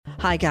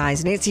Hi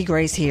guys, Nancy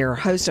Grace here,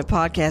 host of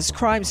podcast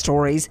Crime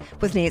Stories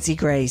with Nancy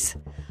Grace.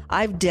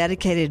 I've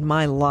dedicated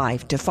my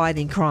life to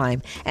fighting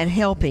crime and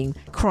helping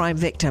crime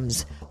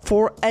victims.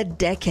 For a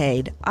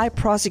decade, I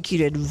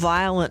prosecuted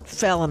violent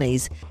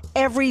felonies.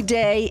 Every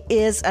day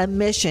is a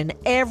mission.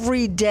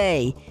 Every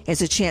day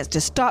is a chance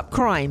to stop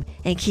crime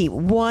and keep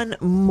one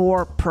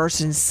more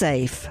person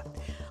safe.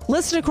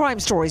 Listen to Crime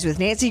Stories with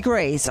Nancy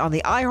Grace on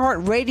the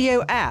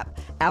iHeartRadio app,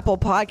 Apple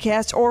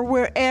Podcasts, or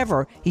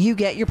wherever you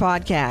get your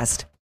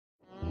podcast.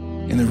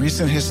 In the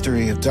recent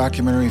history of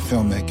documentary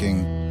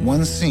filmmaking,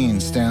 one scene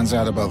stands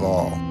out above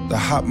all: the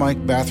hot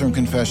mic bathroom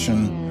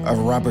confession of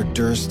Robert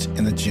Durst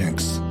in The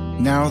Jinx.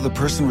 Now, the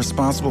person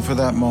responsible for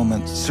that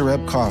moment,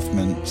 Sareb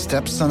Kaufman,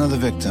 stepson of the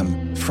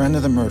victim, friend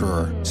of the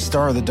murderer,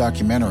 star of the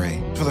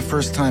documentary, for the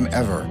first time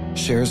ever,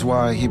 shares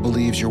why he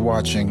believes you're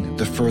watching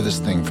the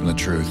furthest thing from the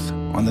truth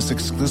on this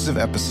exclusive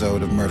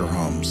episode of Murder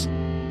Homes.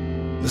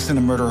 Listen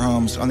to Murder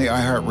Homes on the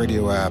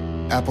iHeartRadio app,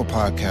 Apple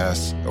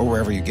Podcasts, or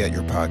wherever you get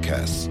your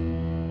podcasts.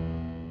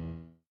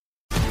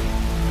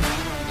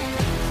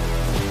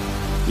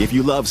 If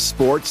you love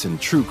sports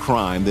and true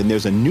crime, then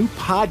there's a new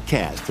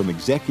podcast from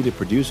executive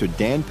producer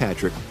Dan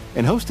Patrick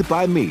and hosted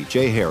by me,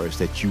 Jay Harris,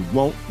 that you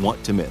won't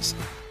want to miss.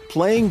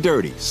 Playing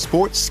Dirty: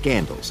 Sports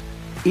Scandals.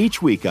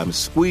 Each week, I'm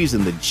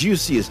squeezing the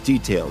juiciest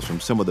details from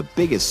some of the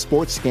biggest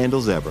sports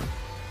scandals ever.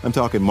 I'm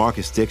talking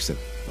Marcus Dixon,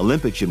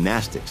 Olympic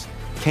gymnastics,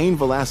 Cain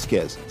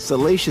Velasquez,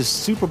 salacious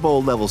Super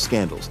Bowl-level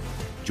scandals.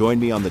 Join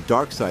me on the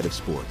dark side of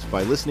sports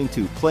by listening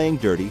to Playing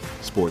Dirty: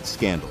 Sports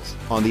Scandals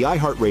on the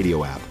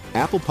iHeartRadio app,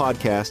 Apple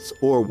Podcasts,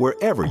 or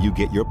wherever you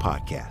get your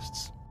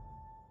podcasts.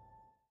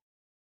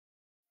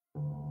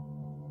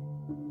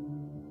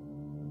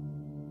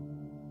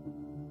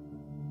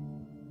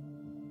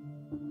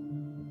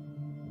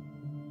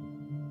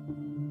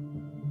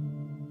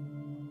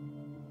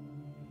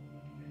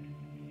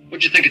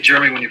 What'd you think of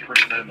Jeremy when you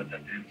first met him at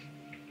that dance?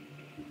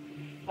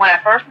 When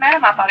I first met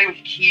him, I thought he was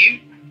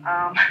cute.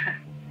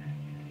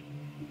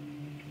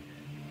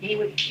 He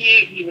was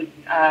cute. He was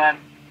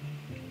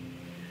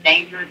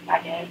dangerous,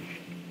 I guess.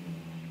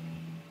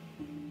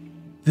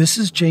 This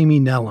is Jamie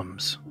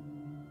Nellums.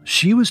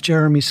 She was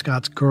Jeremy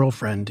Scott's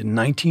girlfriend in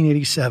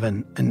 1987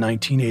 and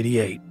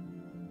 1988.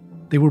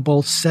 They were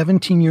both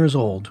 17 years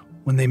old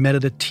when they met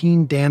at a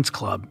teen dance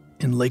club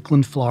in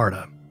Lakeland,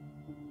 Florida.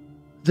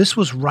 This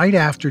was right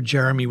after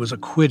Jeremy was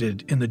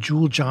acquitted in the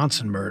Jewel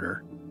Johnson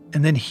murder,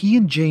 and then he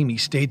and Jamie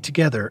stayed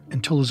together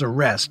until his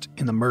arrest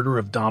in the murder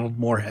of Donald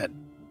Moorhead.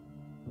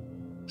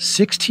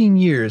 16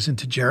 years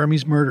into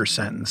Jeremy's murder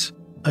sentence,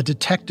 a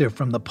detective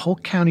from the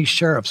Polk County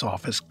Sheriff's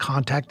Office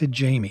contacted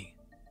Jamie.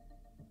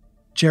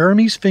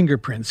 Jeremy's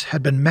fingerprints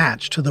had been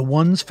matched to the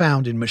ones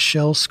found in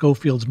Michelle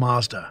Schofield's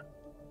Mazda,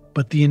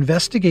 but the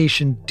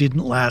investigation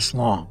didn't last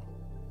long.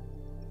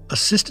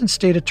 Assistant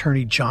State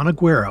Attorney John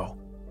Aguero,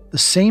 the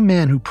same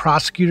man who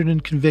prosecuted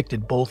and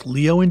convicted both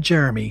Leo and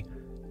Jeremy,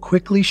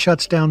 quickly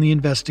shuts down the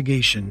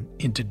investigation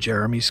into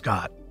Jeremy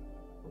Scott.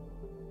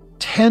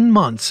 10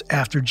 months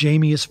after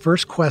Jamie is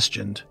first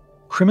questioned,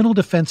 criminal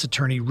defense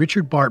attorney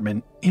Richard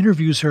Bartman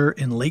interviews her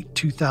in late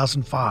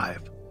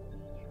 2005.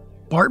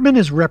 Bartman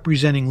is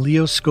representing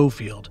Leo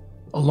Schofield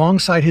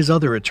alongside his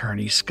other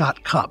attorney,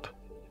 Scott Cupp.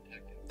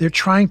 They're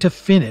trying to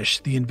finish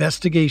the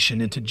investigation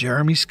into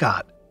Jeremy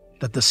Scott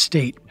that the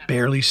state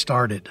barely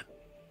started.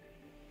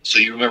 So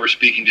you remember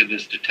speaking to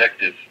this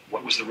detective.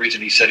 What was the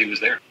reason he said he was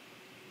there?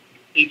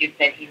 He just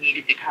said he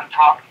needed to come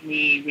talk to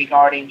me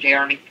regarding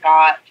Jeremy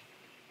Scott.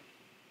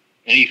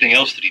 Anything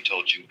else that he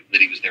told you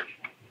that he was there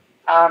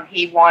for?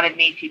 He wanted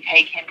me to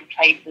take him to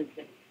places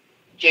that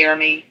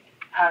Jeremy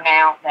hung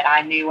out that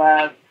I knew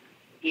of.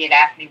 He had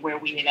asked me where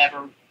we had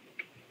ever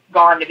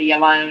gone to be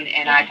alone,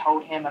 and I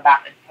told him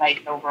about this place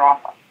over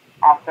off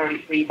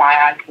 33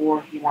 by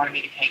I-4. He wanted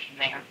me to take him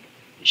there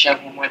to show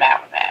him where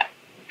that was at.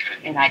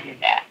 Okay. And I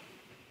did that.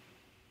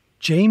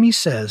 Jamie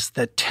says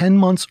that 10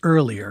 months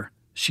earlier,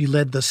 she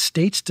led the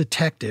state's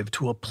detective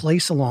to a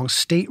place along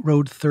State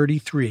Road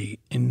 33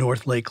 in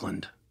North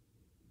Lakeland.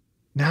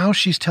 Now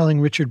she's telling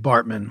Richard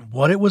Bartman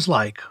what it was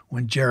like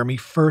when Jeremy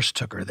first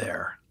took her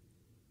there.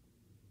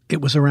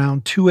 It was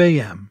around 2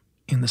 a.m.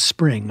 in the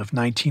spring of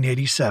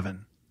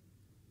 1987.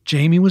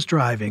 Jamie was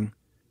driving,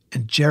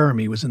 and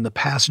Jeremy was in the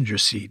passenger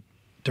seat,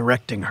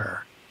 directing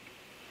her.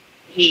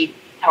 He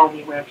told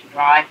me where to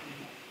drive.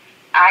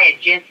 I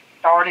had just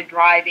started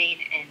driving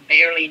and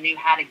barely knew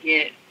how to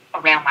get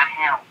around my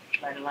house,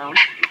 let alone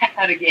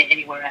how to get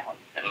anywhere else.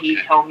 So okay.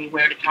 He told me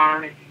where to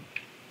turn, and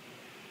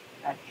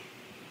that's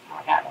how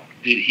I got there.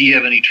 Did he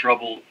have any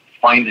trouble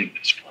finding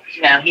this place?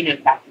 No, he knew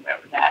exactly where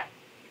it was at.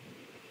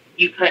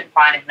 You couldn't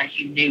find it unless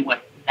you knew what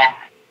it was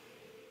at.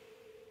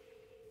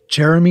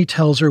 Jeremy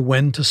tells her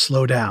when to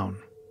slow down,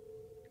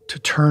 to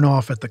turn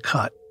off at the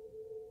cut,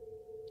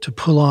 to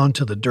pull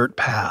onto the dirt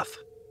path,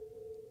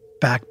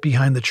 back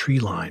behind the tree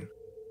line.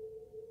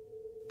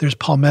 There's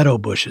palmetto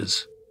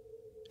bushes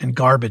and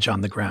garbage on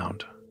the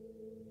ground.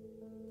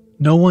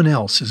 No one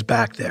else is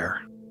back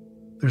there.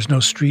 There's no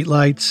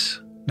streetlights,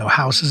 no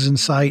houses in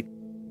sight,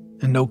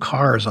 and no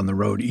cars on the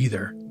road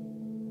either.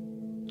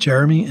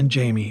 Jeremy and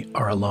Jamie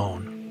are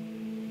alone.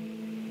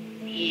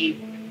 He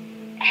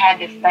had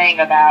this thing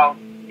about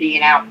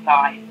being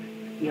outside.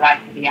 He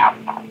liked to be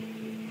outside.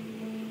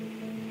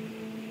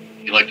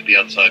 You like to be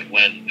outside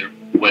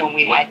when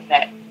we had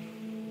sex.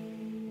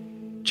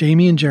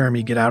 Jamie and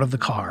Jeremy get out of the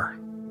car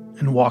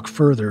and walk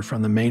further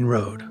from the main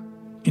road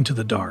into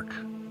the dark.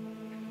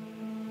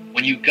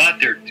 When you got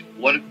there,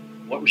 what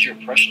was your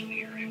impression of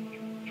the area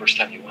first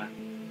time you went?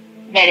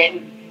 That it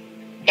was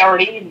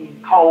dirty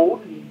and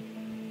cold and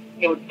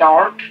it was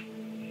dark.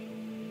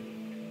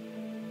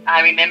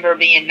 I remember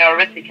being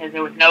nervous because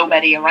there was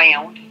nobody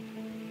around.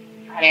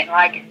 I didn't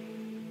like it.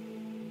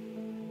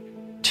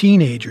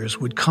 Teenagers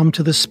would come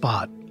to the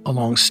spot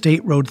along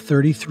State Road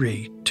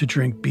 33 to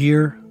drink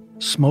beer,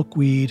 smoke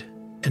weed,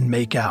 and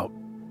make out.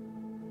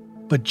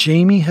 But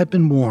Jamie had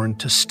been warned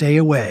to stay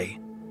away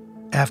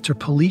after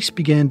police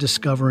began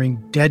discovering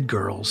dead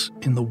girls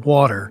in the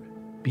water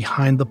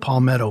behind the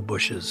palmetto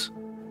bushes.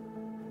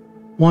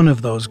 One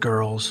of those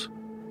girls,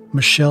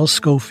 Michelle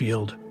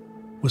Schofield,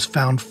 was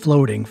found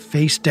floating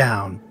face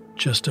down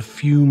just a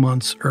few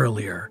months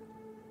earlier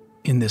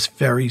in this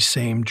very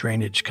same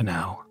drainage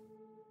canal.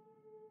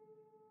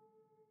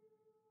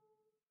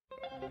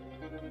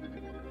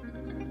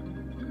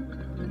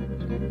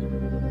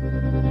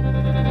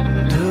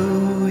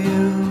 Do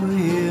you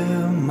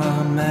hear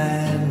my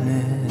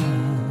madness?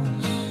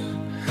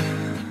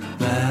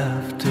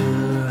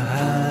 Laughter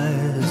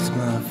hides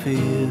my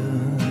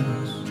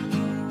fears.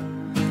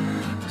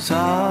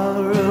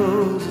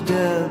 Sorrow's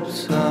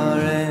depths are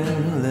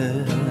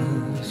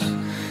endless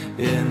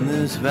in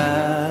this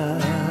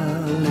valley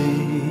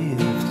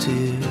of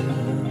tears.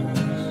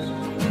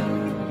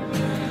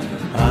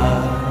 I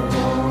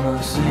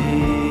wanna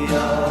see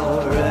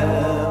your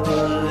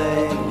revelation.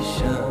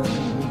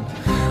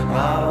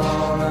 I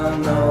wanna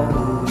know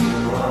who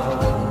you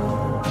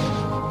are.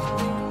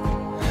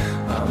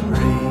 I'm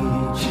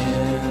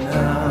reaching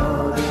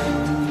out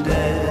in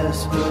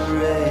desperation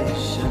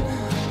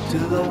to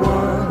the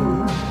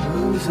one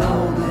who's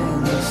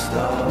holding the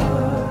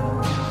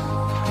stars.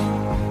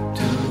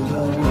 To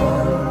the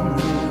one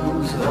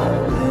who's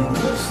holding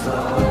the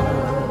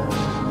stars.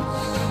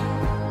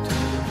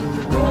 To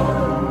the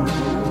one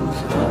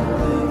who's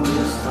holding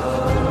the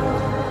stars.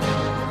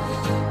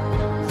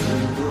 To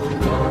the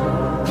one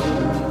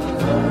who's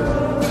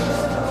holding the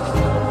stars.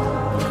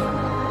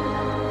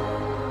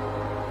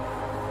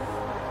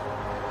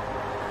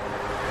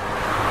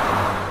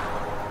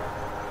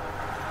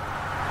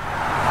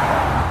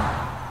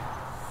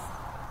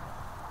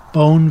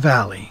 Bone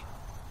Valley,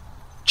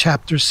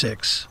 Chapter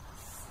 6,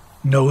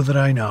 Know That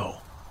I Know.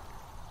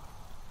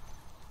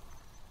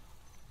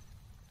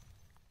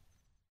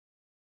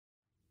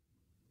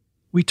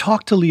 We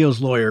talked to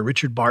Leo's lawyer,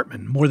 Richard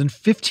Bartman, more than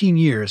 15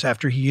 years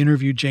after he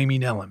interviewed Jamie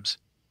Nellums.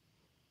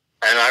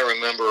 And I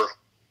remember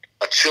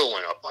a chill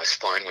went up my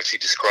spine when she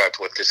described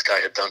what this guy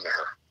had done to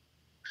her.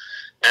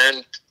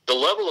 And the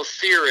level of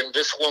fear in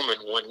this woman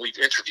when we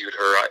interviewed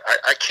her,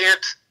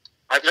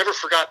 I've never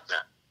forgotten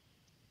that.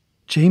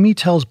 Jamie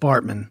tells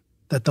Bartman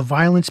that the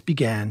violence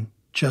began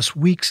just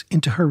weeks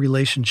into her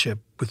relationship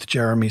with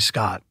Jeremy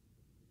Scott.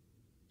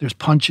 There's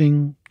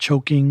punching,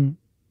 choking,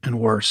 and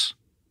worse.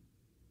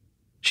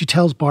 She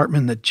tells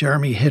Bartman that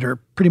Jeremy hit her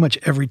pretty much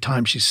every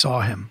time she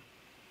saw him.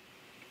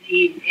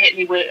 He hit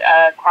me with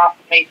across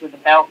the face with a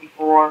belt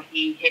before.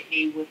 He hit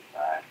me with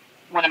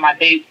one of my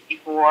boots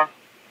before.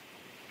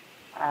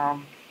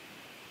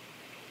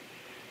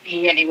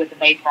 He hit me with a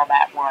baseball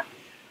bat once.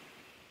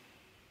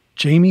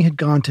 Jamie had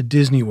gone to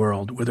Disney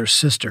World with her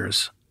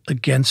sisters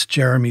against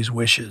Jeremy's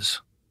wishes.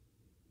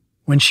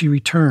 When she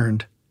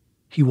returned,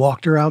 he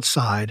walked her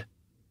outside,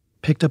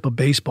 picked up a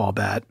baseball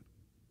bat,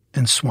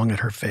 and swung at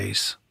her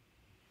face.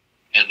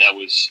 And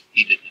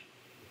he did it.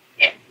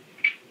 Yeah.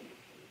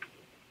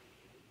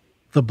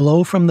 The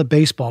blow from the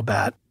baseball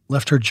bat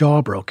left her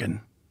jaw broken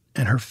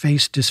and her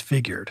face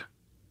disfigured.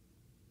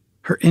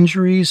 Her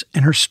injuries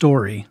and her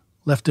story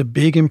left a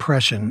big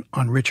impression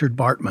on Richard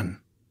Bartman.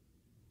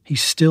 He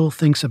still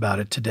thinks about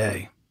it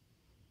today.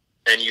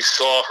 And you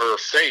saw her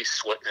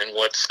face and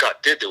what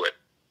Scott did to it.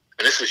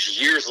 And this was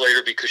years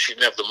later because she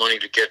didn't have the money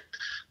to get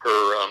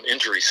her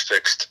injuries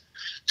fixed.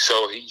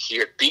 So he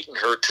had beaten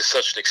her to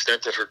such an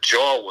extent that her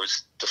jaw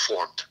was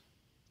deformed.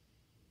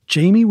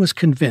 Jamie was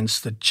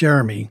convinced that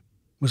Jeremy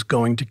was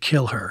going to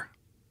kill her.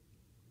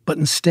 But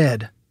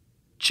instead,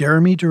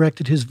 Jeremy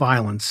directed his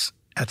violence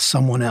at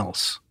someone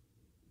else.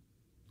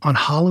 On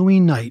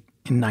Halloween night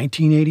in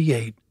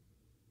 1988,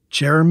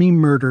 Jeremy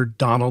murdered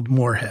Donald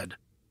Moorhead.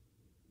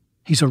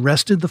 He's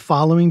arrested the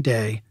following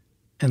day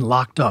and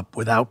locked up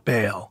without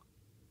bail.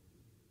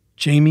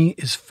 Jamie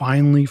is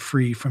finally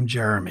free from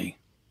Jeremy.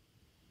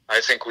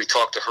 I think we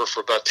talked to her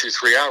for about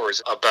 2-3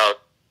 hours about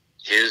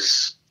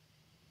his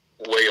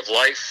way of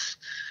life,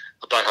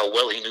 about how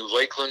well he knew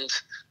Lakeland,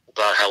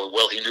 about how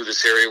well he knew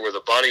this area where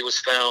the body was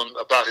found,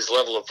 about his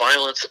level of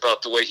violence,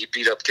 about the way he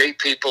beat up gay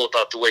people,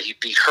 about the way he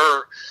beat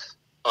her.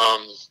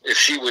 If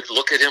she would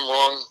look at him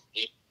wrong,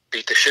 he'd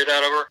beat the shit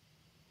out of her.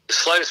 The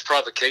slightest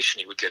provocation,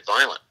 he would get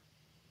violent.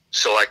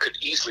 So I could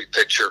easily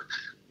picture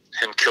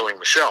him killing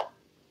Michelle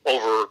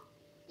over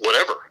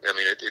whatever. I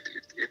mean,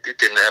 it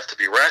didn't have to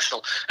be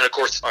rational. And of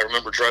course, I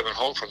remember driving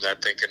home from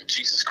that thinking,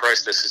 Jesus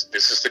Christ, this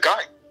is the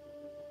guy.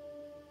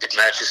 It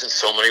matches in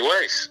so many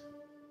ways.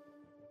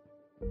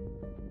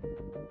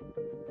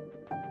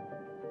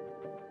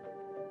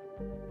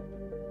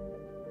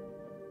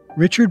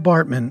 Richard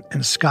Bartman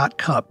and Scott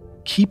Cupp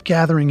keep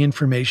gathering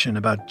information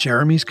about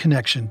Jeremy's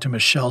connection to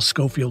Michelle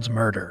Schofield's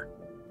murder.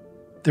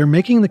 They're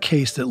making the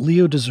case that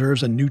Leo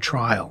deserves a new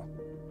trial.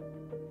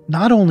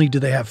 Not only do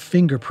they have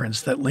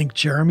fingerprints that link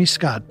Jeremy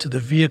Scott to the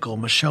vehicle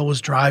Michelle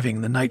was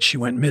driving the night she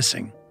went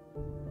missing,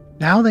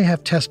 now they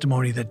have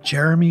testimony that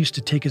Jeremy used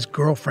to take his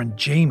girlfriend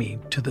Jamie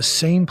to the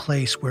same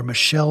place where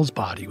Michelle's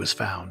body was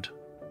found.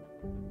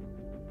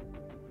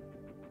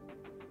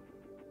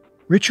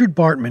 Richard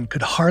Bartman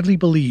could hardly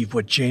believe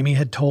what Jamie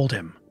had told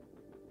him.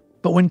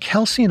 But when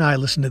Kelsey and I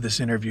listened to this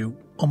interview,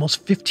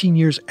 almost 15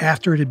 years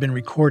after it had been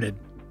recorded,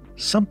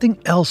 something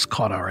else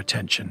caught our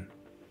attention.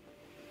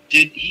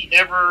 Did he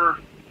ever...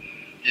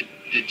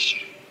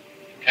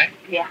 Okay?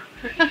 Yeah.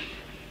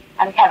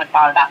 I just haven't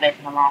thought about this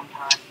in a long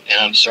time. And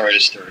I'm sorry to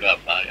stir it up.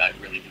 I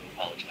really do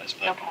apologize.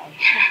 But okay.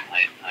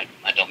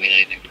 I don't mean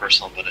anything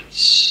personal, but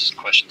it's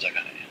questions I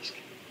got to ask.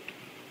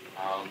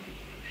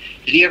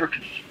 Did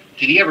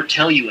he ever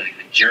tell you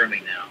anything,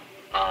 Jeremy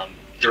now,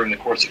 during the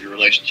course of your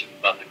relationship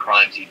about the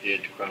crimes he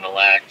did, the criminal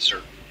acts,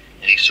 or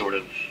any sort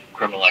of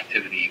criminal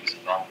activity he was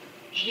involved in?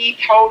 He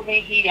told me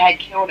he had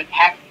killed a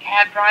taxi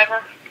cab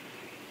driver.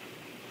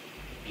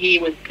 He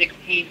was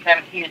 16,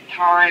 17 at the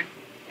time,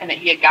 and that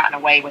he had gotten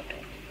away with it.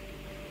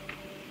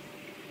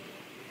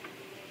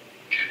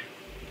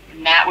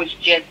 And that was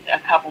just a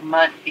couple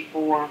months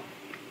before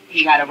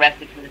he got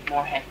arrested for this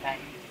Moorhead thing,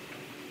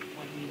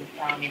 when he was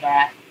telling me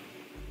that.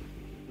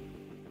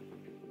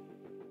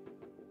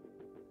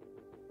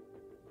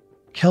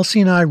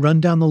 Kelsey and I run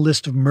down the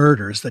list of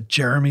murders that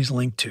Jeremy's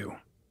linked to.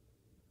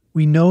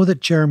 We know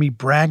that Jeremy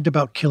bragged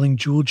about killing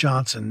Jewel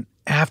Johnson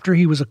after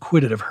he was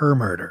acquitted of her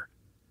murder.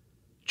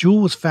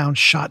 Jewel was found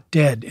shot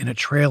dead in a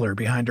trailer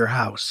behind her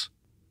house.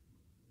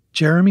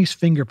 Jeremy's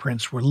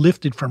fingerprints were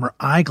lifted from her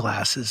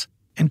eyeglasses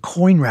and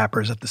coin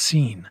wrappers at the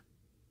scene.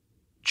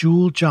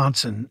 Jewel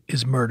Johnson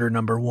is murder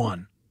number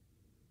 1.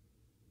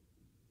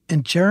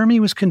 And Jeremy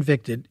was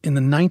convicted in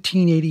the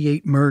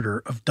 1988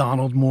 murder of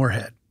Donald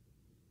Moorhead.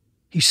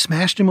 He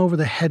smashed him over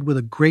the head with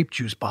a grape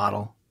juice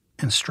bottle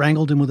and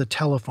strangled him with a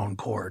telephone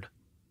cord.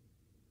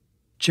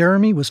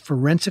 Jeremy was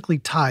forensically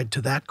tied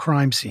to that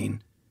crime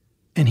scene,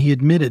 and he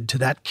admitted to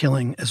that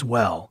killing as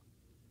well.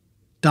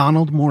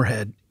 Donald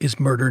Moorhead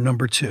is murder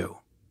number 2.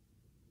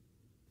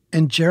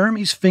 And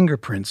Jeremy's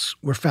fingerprints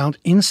were found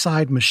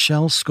inside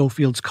Michelle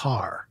Schofield's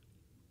car.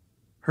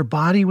 Her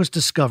body was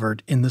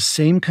discovered in the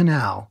same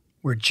canal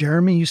where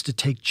Jeremy used to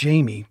take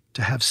Jamie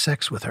to have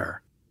sex with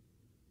her.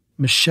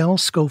 Michelle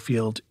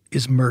Schofield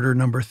is murder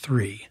number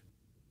 3.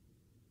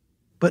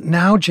 But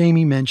now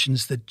Jamie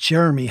mentions that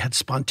Jeremy had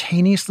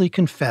spontaneously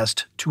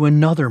confessed to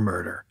another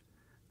murder,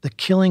 the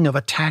killing of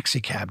a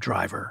taxicab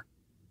driver.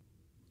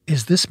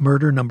 Is this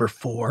murder number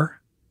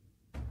 4?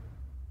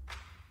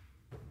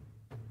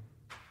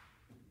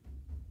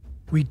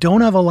 We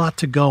don't have a lot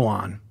to go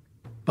on,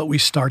 but we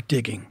start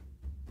digging.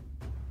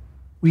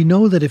 We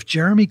know that if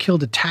Jeremy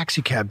killed a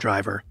taxicab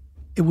driver,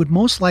 it would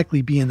most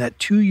likely be in that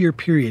 2-year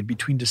period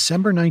between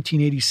December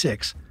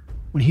 1986,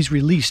 when he's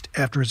released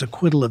after his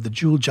acquittal of the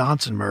Jewel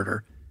Johnson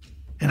murder,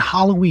 and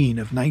Halloween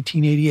of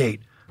 1988,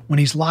 when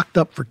he's locked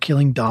up for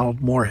killing Donald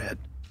Moorhead.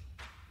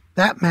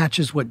 That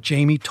matches what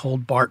Jamie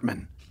told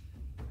Bartman.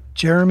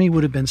 Jeremy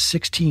would have been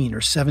 16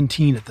 or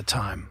 17 at the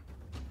time.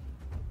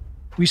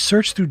 We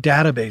searched through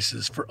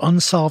databases for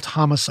unsolved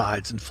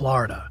homicides in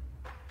Florida.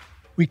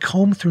 We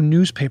combed through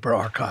newspaper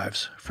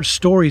archives for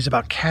stories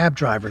about cab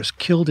drivers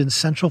killed in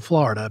Central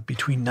Florida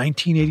between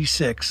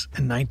 1986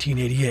 and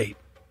 1988.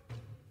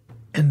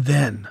 And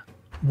then,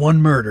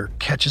 one murder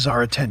catches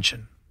our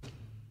attention.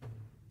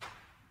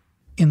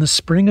 In the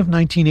spring of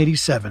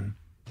 1987,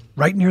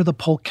 right near the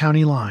Polk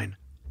County line,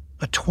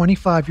 a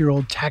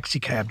 25-year-old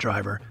taxicab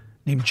driver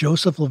named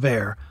Joseph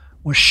LaVere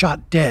was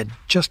shot dead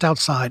just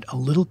outside a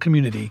little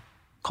community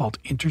called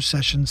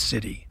Intercession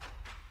City.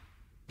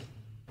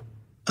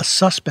 A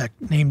suspect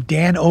named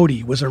Dan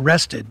Odie was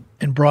arrested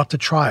and brought to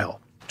trial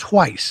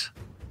twice,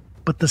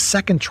 but the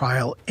second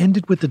trial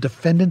ended with the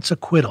defendant's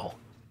acquittal.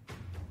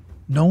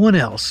 No one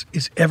else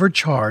is ever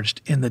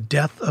charged in the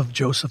death of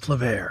Joseph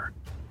LaVere.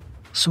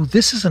 So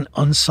this is an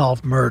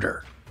unsolved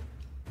murder.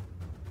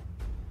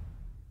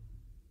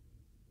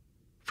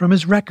 From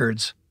his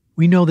records,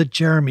 we know that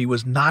Jeremy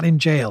was not in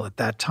jail at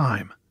that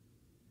time.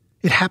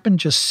 It happened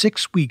just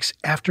 6 weeks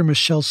after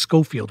Michelle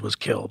Schofield was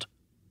killed.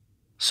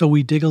 So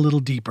we dig a little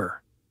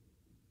deeper.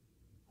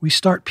 We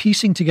start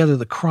piecing together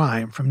the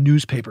crime from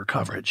newspaper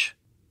coverage,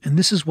 and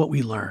this is what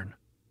we learn.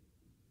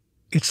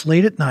 It's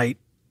late at night,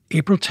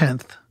 April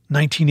 10th,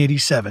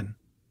 1987.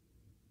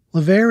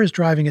 LaVere is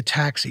driving a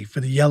taxi for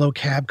the Yellow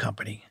Cab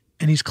Company,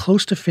 and he's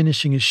close to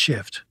finishing his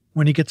shift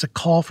when he gets a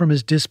call from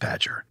his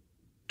dispatcher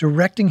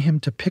directing him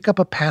to pick up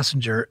a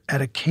passenger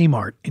at a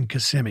Kmart in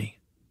Kissimmee.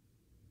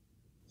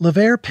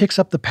 LaVere picks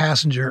up the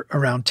passenger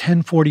around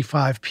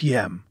 10:45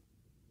 p.m.,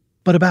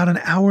 but about an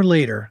hour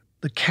later,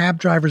 the cab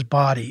driver's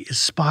body is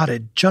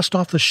spotted just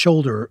off the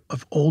shoulder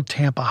of Old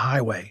Tampa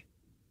Highway.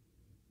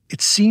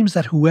 It seems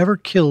that whoever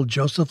killed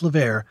Joseph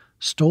LaVere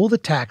stole the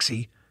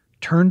taxi,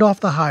 turned off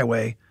the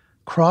highway,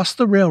 crossed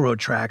the railroad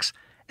tracks,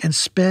 and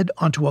sped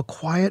onto a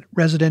quiet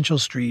residential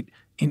street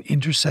in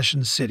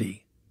Intercession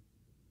City.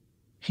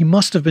 He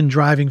must have been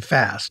driving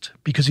fast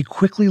because he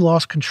quickly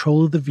lost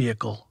control of the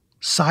vehicle,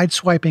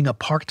 sideswiping a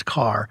parked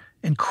car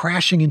and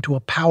crashing into a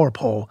power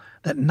pole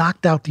that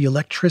knocked out the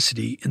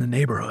electricity in the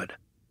neighborhood.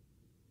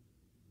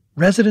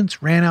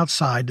 Residents ran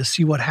outside to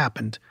see what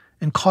happened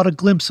and caught a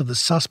glimpse of the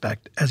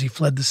suspect as he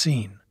fled the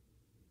scene.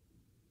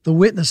 The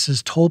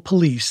witnesses told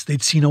police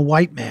they'd seen a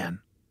white man,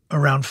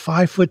 around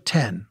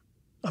 5'10",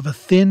 of a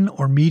thin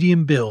or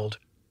medium build,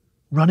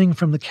 running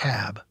from the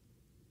cab.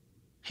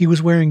 He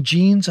was wearing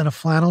jeans and a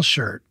flannel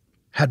shirt,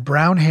 had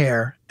brown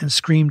hair, and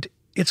screamed,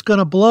 "It's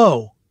gonna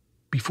blow,"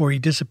 before he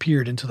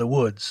disappeared into the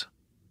woods.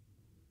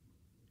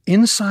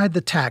 Inside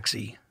the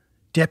taxi,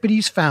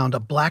 deputies found a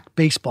black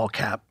baseball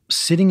cap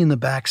sitting in the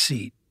back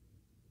seat.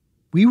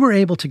 We were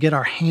able to get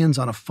our hands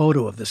on a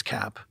photo of this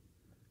cap.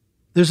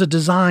 There's a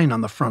design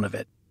on the front of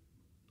it,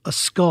 a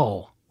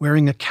skull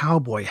wearing a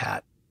cowboy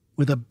hat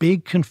with a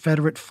big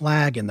Confederate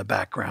flag in the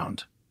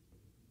background.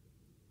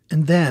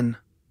 And then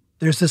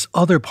there's this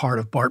other part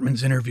of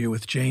Bartman's interview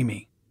with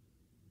Jamie.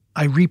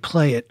 I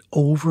replay it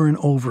over and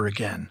over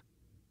again.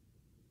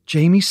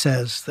 Jamie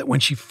says that when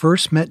she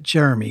first met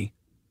Jeremy,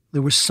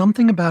 there was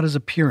something about his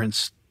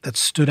appearance that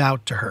stood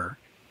out to her.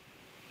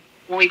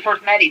 When we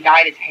first met, he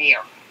dyed his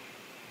hair,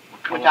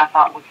 which I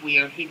thought was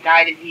weird. He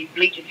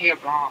bleached his hair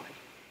blonde.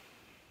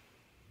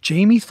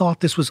 Jamie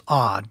thought this was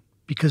odd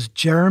because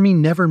Jeremy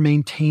never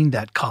maintained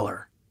that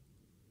color.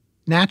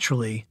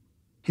 Naturally,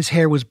 his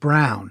hair was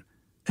brown,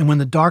 and when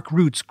the dark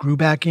roots grew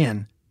back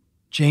in,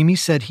 Jamie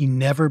said he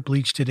never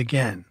bleached it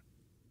again.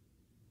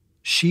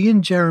 She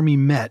and Jeremy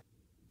met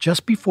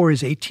just before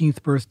his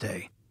 18th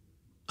birthday,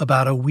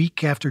 about a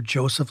week after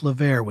Joseph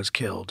LaVere was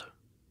killed.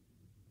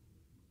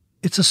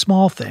 It's a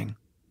small thing,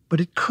 but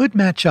it could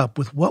match up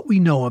with what we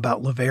know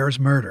about LaVere's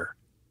murder.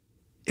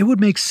 It would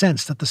make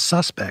sense that the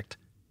suspect,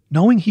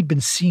 knowing he'd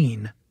been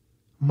seen,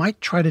 might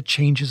try to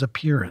change his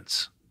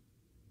appearance.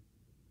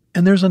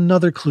 And there's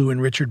another clue in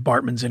Richard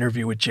Bartman's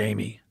interview with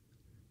Jamie.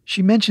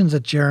 She mentions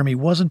that Jeremy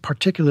wasn't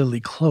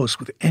particularly close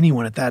with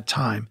anyone at that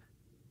time,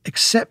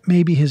 except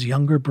maybe his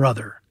younger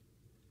brother.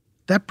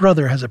 That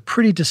brother has a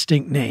pretty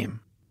distinct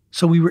name,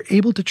 so we were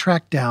able to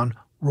track down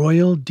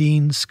Royal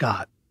Dean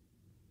Scott.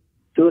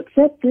 To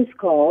accept this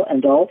call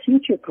and all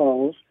future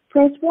calls,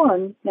 press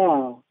 1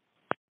 now.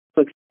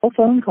 All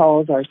phone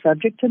calls are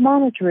subject to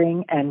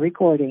monitoring and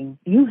recording.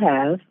 You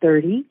have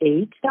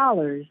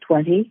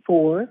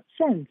 $38.24.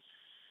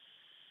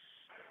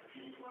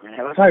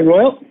 Hi,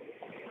 Royal?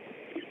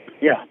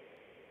 Yeah.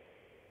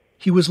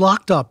 He was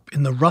locked up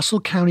in the Russell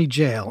County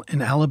Jail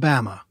in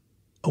Alabama,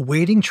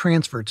 awaiting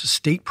transfer to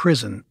state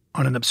prison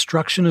on an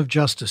obstruction of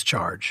justice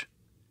charge.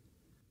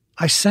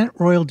 I sent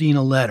Royal Dean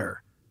a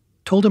letter,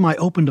 told him I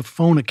opened a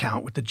phone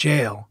account with the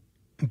jail,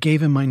 and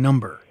gave him my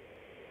number.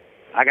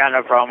 I got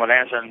no problem with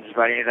answering just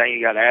about anything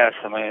you got to ask.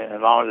 I mean, as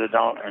long as it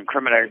don't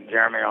incriminate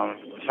Jeremy on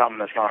something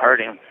that's going to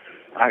hurt him,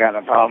 I got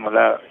no problem with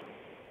that.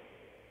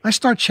 I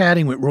start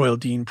chatting with Royal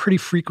Dean pretty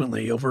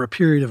frequently over a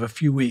period of a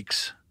few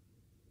weeks.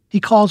 He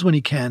calls when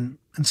he can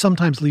and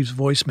sometimes leaves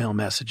voicemail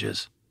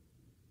messages.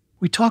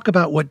 We talk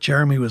about what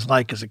Jeremy was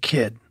like as a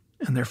kid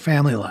and their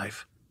family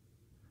life.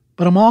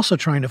 But I'm also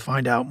trying to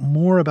find out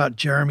more about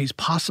Jeremy's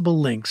possible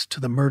links to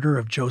the murder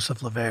of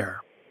Joseph LaVere.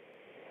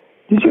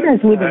 Did you guys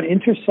live in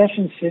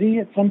Intercession City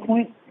at some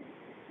point?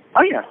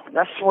 Oh, yeah.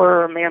 That's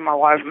where me and my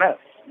wife met.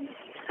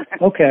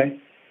 Okay.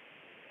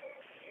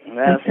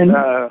 That's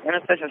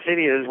Intercession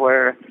City is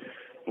where,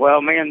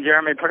 well, me and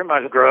Jeremy pretty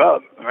much grew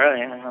up,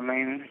 really. I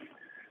mean...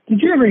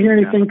 Did you ever hear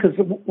anything? Because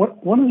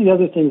one of the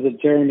other things that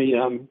Jeremy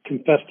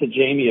confessed to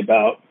Jamie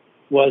about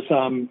was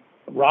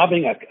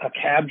robbing a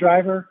cab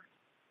driver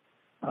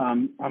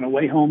on the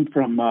way home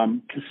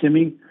from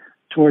Kissimmee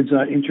towards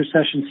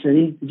Intercession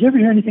City. Did you ever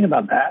hear anything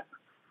about that?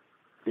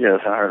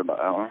 Yes, I heard about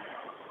that one.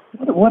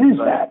 What is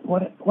that?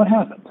 What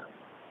happened?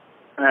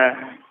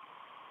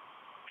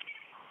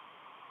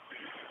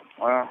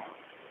 Well,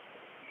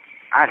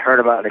 I'd heard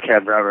about the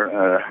cab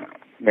driver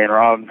being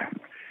robbed,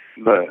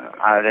 but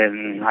I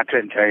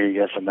couldn't tell you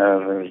yes or no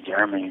if it was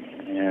Jeremy.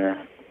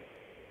 Yeah.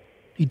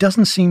 He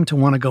doesn't seem to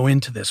want to go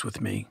into this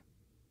with me.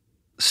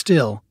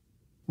 Still,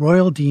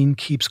 Royal Dean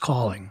keeps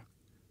calling.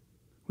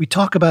 We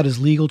talk about his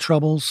legal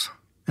troubles,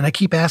 and I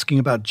keep asking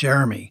about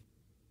Jeremy,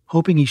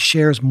 hoping he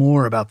shares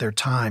more about their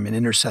time in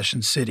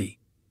Intercession City.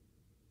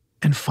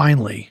 And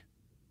finally,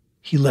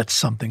 he lets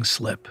something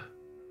slip.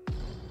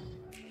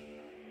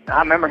 I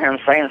remember him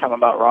saying something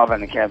about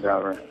robbing the cab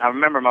driver. I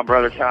remember my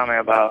brother telling me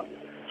about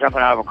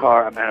jumping out of a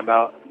car and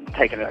about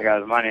taking that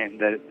guy's money,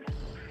 and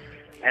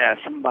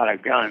something about a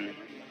gun.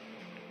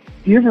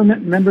 Do you ever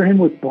remember him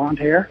with blonde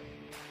hair?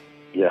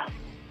 Yeah.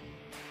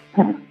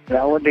 Huh.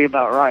 That would be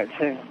about right,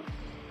 too.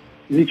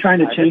 Is he trying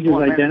to change his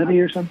identity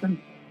or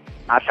something?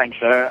 I think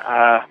so.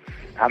 I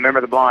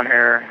remember the blonde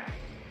hair,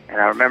 and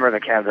I remember the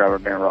cab driver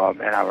being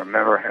robbed, and I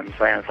remember him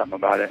saying something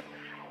about it,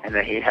 and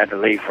that he had to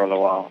leave for a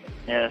little while.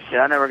 Yeah, see,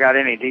 I never got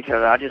any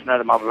details. I just know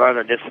that my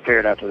brother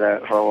disappeared after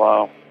that for a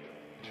while.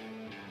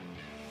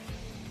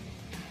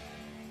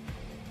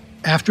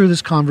 After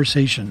this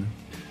conversation,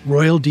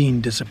 Royal Dean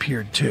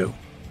disappeared too.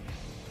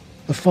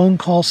 The phone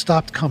call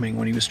stopped coming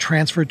when he was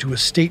transferred to a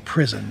state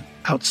prison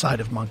outside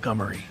of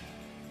Montgomery.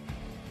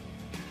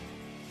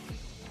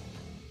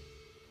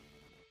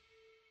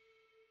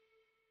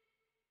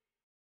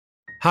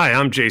 Hi,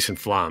 I'm Jason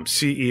Flom,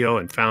 CEO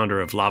and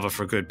founder of Lava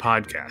for Good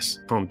podcasts,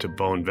 home to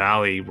Bone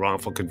Valley,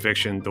 Wrongful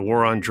Conviction, The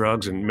War on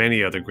Drugs, and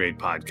many other great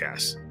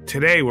podcasts.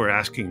 Today, we're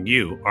asking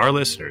you, our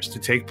listeners, to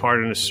take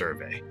part in a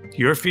survey.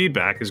 Your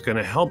feedback is going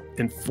to help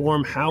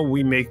inform how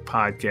we make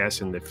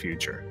podcasts in the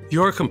future.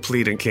 Your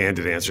complete and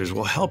candid answers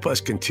will help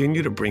us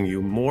continue to bring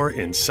you more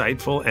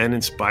insightful and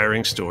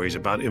inspiring stories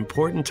about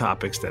important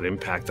topics that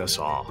impact us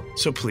all.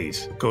 So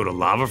please, go to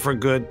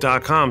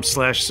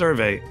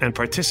lavaforgood.com/survey and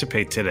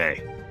participate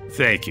today.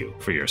 Thank you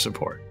for your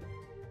support.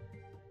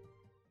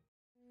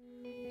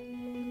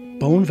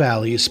 Bone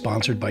Valley is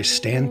sponsored by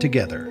Stand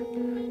Together.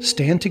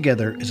 Stand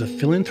Together is a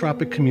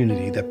philanthropic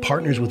community that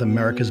partners with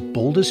America's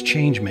boldest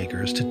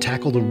changemakers to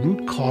tackle the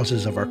root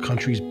causes of our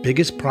country's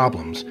biggest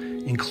problems,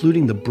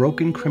 including the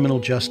broken criminal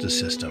justice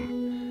system.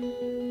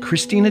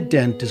 Christina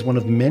Dent is one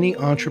of many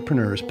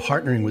entrepreneurs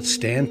partnering with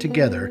Stand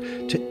Together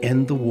to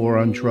end the war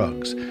on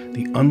drugs,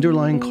 the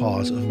underlying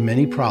cause of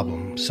many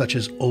problems such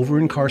as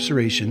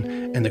over-incarceration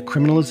and the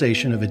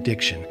criminalization of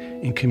addiction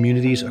in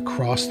communities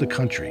across the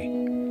country.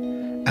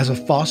 As a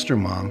foster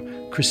mom,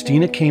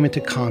 Christina came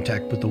into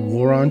contact with the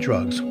war on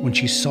drugs when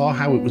she saw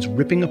how it was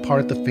ripping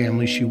apart the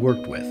families she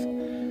worked with.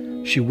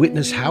 She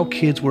witnessed how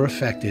kids were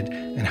affected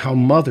and how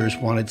mothers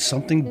wanted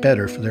something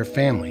better for their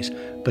families,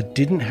 but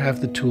didn't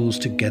have the tools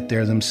to get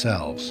there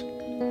themselves.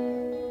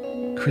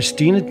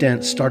 Christina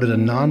Dent started a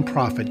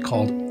nonprofit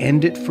called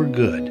End It for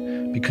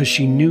Good because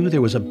she knew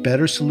there was a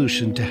better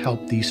solution to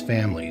help these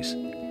families.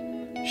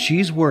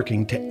 She's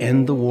working to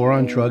end the war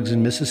on drugs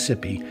in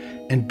Mississippi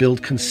and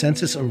build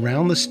consensus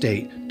around the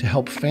state to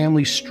help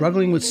families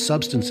struggling with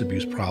substance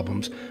abuse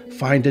problems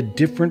find a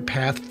different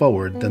path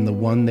forward than the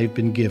one they've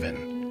been given.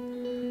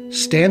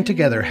 Stand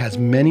Together has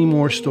many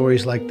more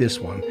stories like this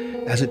one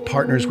as it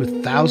partners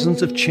with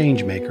thousands of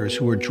changemakers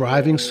who are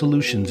driving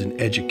solutions in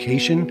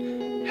education,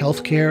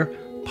 healthcare,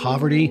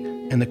 poverty,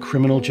 and the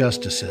criminal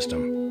justice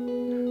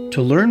system.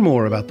 To learn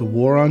more about the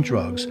war on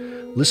drugs,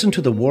 listen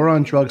to the War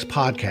on Drugs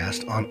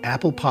podcast on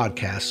Apple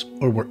Podcasts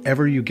or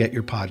wherever you get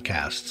your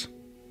podcasts.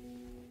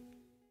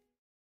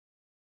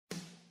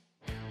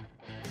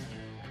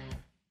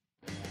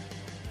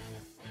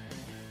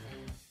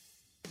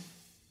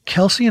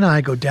 Kelsey and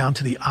I go down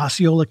to the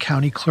Osceola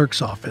County Clerk's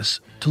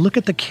office to look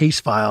at the case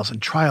files and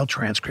trial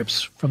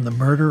transcripts from the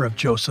murder of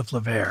Joseph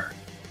LaVere.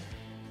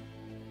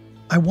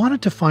 I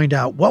wanted to find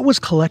out what was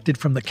collected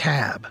from the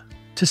cab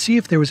to see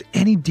if there was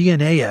any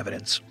DNA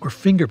evidence or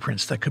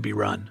fingerprints that could be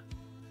run.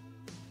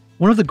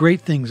 One of the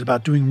great things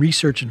about doing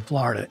research in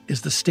Florida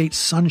is the state's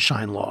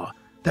sunshine law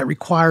that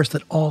requires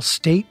that all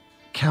state,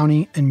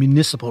 county, and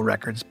municipal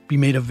records be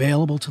made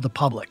available to the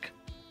public.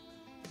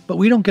 But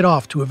we don't get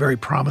off to a very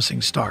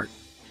promising start.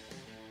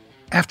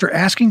 After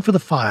asking for the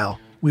file,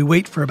 we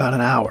wait for about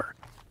an hour,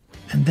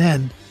 and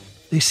then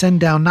they send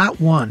down not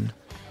one,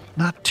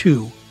 not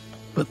two,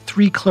 but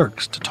 3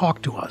 clerks to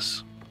talk to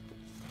us.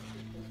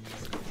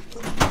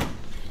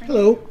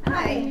 Hello.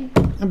 Hi.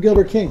 I'm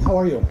Gilbert King. How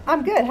are you?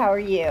 I'm good. How are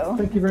you?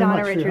 Thank you very Donna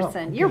much.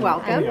 Richardson. For your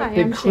help. You're welcome.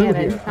 Hi, I'm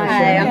Shannon.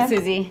 Hi, I'm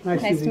Susie.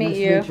 Nice to meet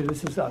you.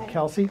 This is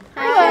Kelsey.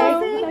 Hi.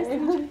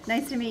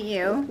 Nice to meet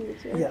you.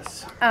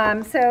 Yes.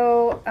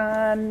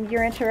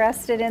 You're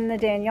interested in the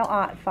Daniel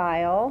Ott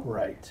file.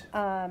 Right.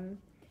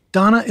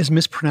 Donna is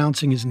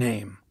mispronouncing his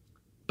name,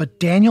 but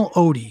Daniel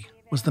Odie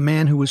was the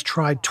man who was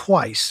tried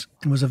twice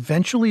and was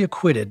eventually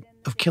acquitted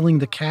of killing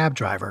the cab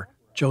driver,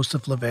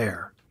 Joseph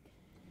LaVere.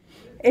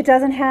 It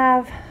doesn't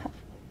have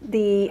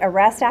the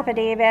arrest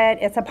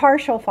affidavit. It's a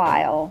partial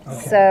file.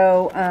 Okay.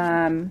 So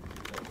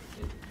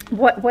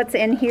what's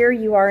in here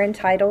you are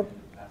entitled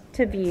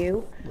to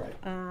view. Right.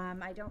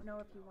 I don't know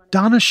if you want.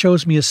 Donna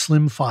shows me a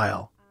slim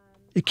file.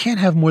 It can't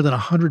have more than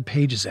 100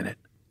 pages in it.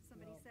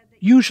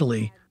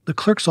 Usually, the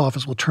clerk's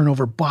office will turn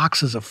over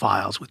boxes of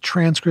files with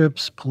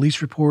transcripts,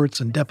 police reports,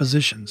 and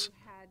depositions.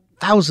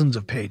 Thousands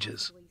of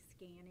pages.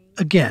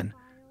 Again,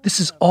 this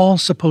is all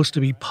supposed to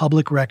be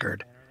public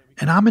record,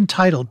 and I'm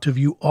entitled to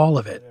view all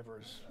of it.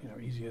 Whatever's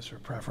easiest or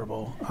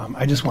preferable.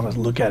 I just want to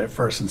look at it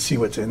first and see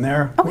what's in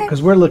there. Okay.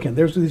 Because we're looking,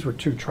 these were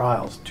 2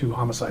 trials, 2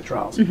 homicide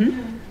trials.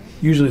 Mm-hmm.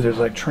 Usually there's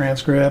like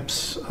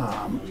transcripts,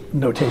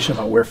 notation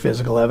about where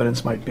physical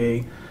evidence might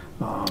be.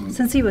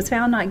 Since he was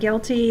found not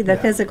guilty, the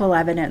physical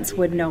evidence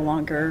would no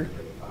longer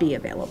be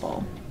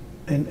available.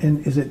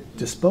 And is it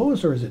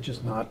disposed or is it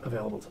just not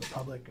available to the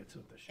public?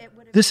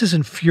 This is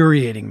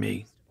infuriating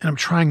me, and I'm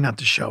trying not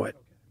to show it.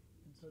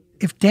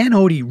 If Dan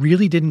Odie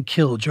really didn't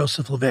kill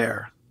Joseph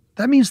LeVere,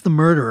 that means the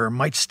murderer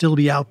might still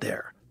be out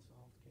there.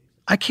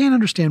 I can't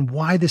understand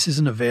why this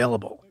isn't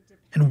available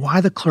and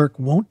why the clerk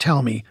won't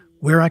tell me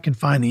where I can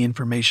find the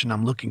information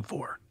I'm looking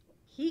for.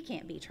 He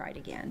can't be tried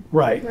again.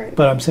 Right.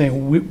 But I'm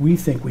saying we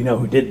think we know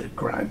who did the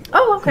crime.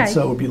 Oh, okay. And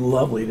so it would be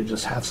lovely to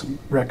just have some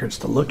records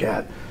to look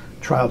at,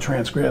 trial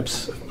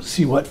transcripts,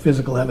 see what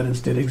physical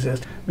evidence did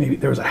exist. Maybe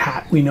there was a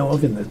hat we know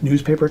of in the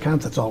newspaper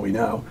accounts, that's all we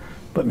know.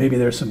 But maybe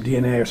there's some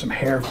DNA or some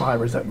hair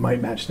fibers that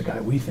might match the guy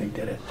we think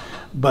did it.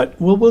 But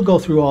we'll go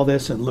through all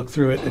this and look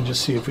through it and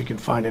just see if we can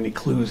find any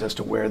clues as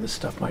to where this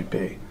stuff might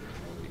be.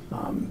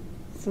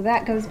 So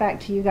that goes back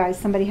to you guys.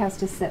 Somebody has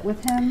to sit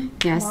with him?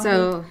 Yeah,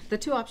 so the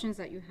two options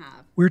that you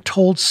have. We're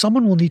told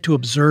someone will need to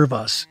observe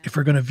us if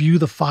we're going to view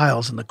the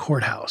files in the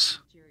courthouse.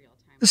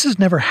 This has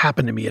never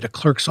happened to me at a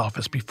clerk's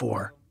office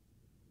before.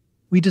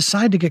 We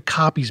decide to get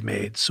copies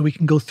made so we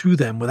can go through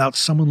them without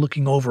someone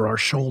looking over our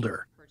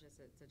shoulder.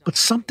 But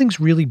something's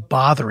really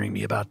bothering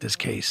me about this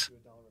case.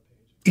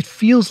 It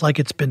feels like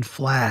it's been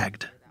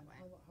flagged.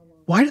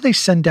 Why do they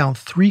send down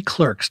 3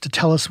 clerks to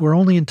tell us we're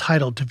only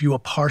entitled to view a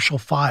partial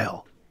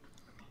file?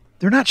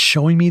 They're not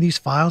showing me these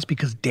files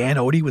because Dan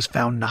Odie was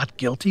found not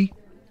guilty?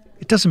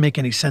 It doesn't make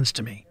any sense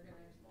to me.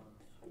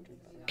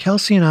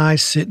 Kelsey and I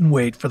sit and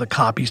wait for the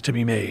copies to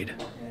be made.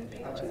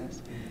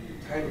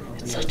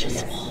 It's such a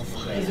small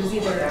file.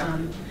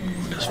 I'm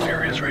just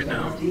furious right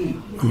now.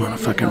 I'm on a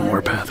fucking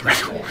warpath right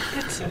now.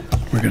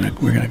 We're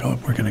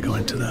gonna go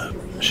into the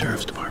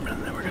sheriff's department,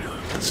 and then we're gonna go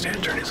to the state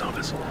attorney's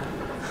office.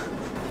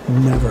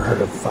 Never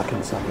heard of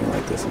fucking something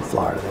like this in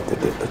Florida that they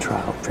did the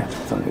trial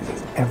transcripts on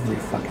these. Every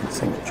fucking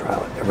single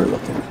trial I've ever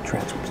looked into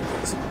transcripts of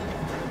this.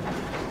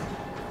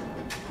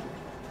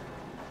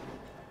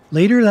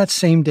 Later that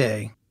same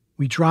day,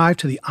 we drive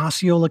to the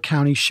Osceola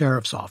County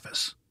Sheriff's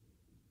Office.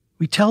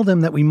 We tell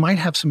them that we might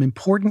have some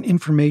important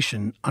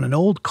information on an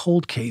old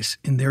cold case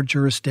in their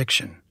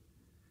jurisdiction.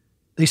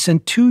 They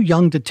send 2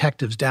 young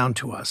detectives down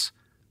to us,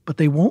 but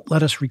they won't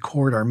let us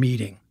record our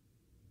meeting.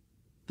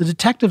 The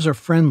detectives are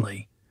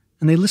friendly,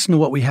 and they listen to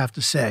what we have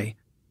to say,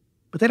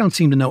 but they don't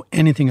seem to know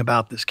anything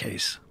about this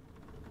case.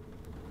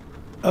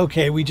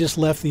 Okay, we just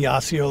left the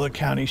Osceola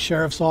County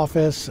Sheriff's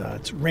Office.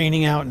 It's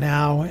raining out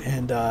now,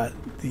 and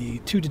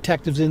the 2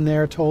 detectives in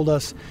there told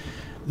us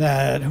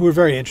that, who were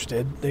very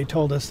interested, they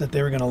told us that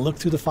they were going to look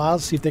through the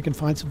files, see if they can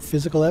find some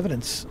physical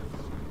evidence.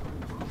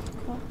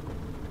 Cool.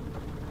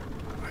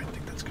 I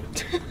think that's good.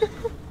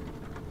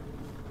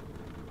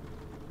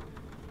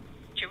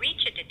 To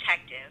reach a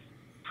detective,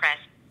 press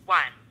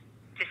 1.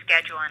 To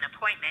schedule an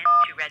appointment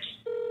to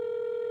register.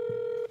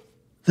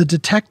 The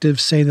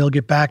detectives say they'll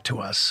get back to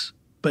us,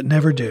 but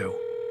never do.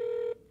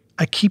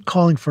 I keep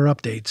calling for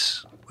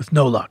updates, with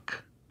no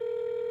luck.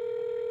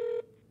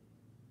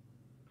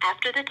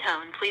 After the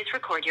tone, please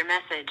record your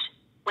message.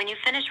 When you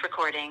finish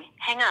recording,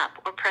 hang up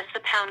or press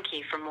the pound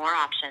key for more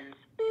options.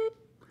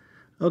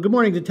 Oh, good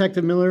morning,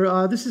 Detective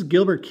Miller. This is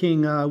Gilbert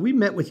King. We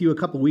met with you a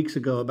couple weeks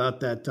ago about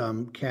that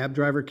cab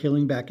driver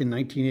killing back in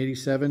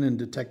 1987 and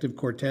Detective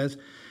Cortez.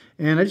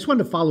 And I just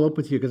wanted to follow up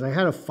with you because I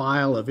had a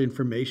file of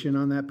information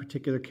on that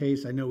particular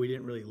case. I know we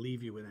didn't really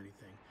leave you with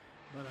anything.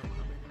 But I've been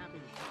happy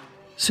to...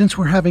 Since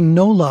we're having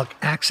no luck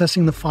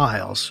accessing the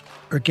files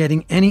or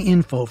getting any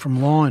info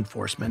from law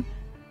enforcement,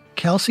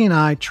 Kelsey and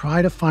I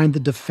try to find the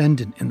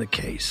defendant in the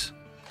case,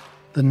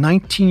 the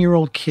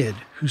 19-year-old kid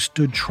who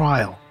stood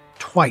trial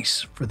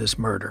twice for this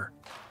murder,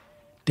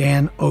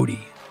 Dan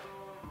Odie.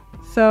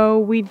 So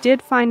we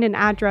did find an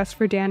address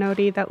for Dan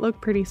Odie that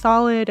looked pretty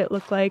solid. It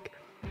looked like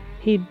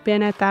he'd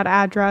been at that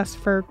address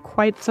for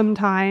quite some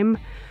time.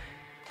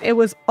 It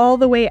was all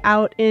the way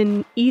out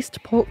in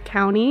East Polk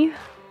County,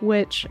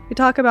 which we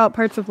talk about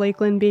parts of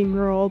Lakeland being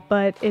rural,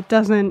 but it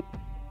doesn't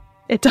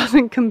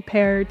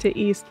compare to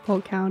East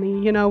Polk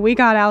County. You know, we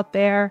got out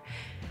there,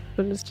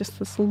 it was just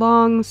this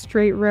long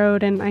straight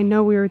road, and I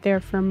know we were there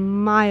for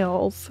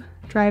miles,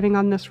 driving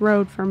on this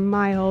road for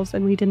miles,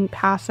 and we didn't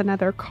pass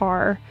another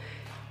car.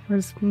 There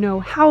was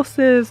no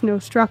houses, no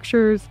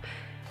structures.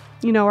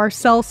 You know, our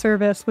cell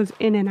service was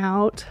in and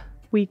out.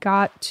 We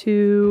got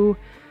to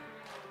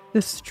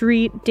the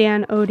street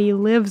Dan Odie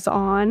lives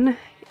on,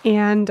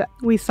 and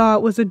we saw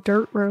it was a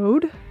dirt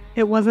road.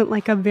 It wasn't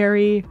like a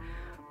very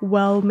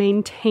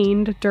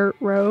well-maintained dirt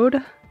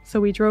road. So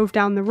we drove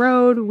down the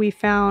road, we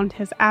found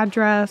his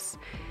address,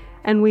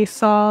 and we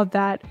saw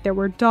that there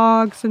were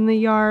dogs in the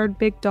yard,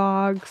 big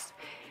dogs,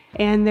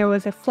 and there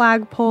was a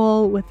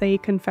flagpole with a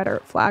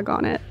Confederate flag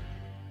on it.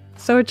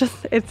 So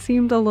it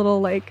seemed a little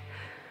like,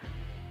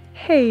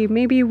 hey,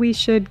 maybe we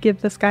should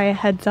give this guy a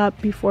heads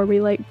up before we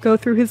go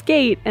through his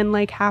gate and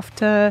have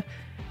to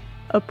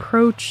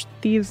approach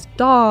these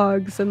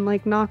dogs and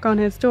knock on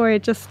his door.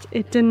 It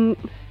didn't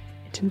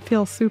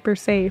feel super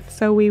safe.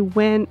 So we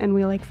went and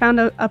we found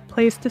a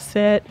place to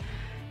sit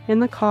in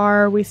the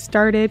car. We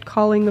started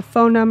calling the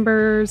phone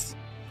numbers.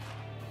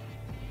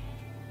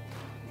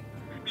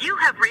 You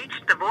have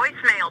reached the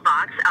voicemail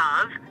box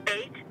of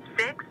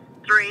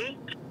 863.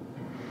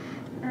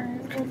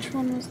 Alright, which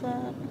one was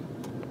that?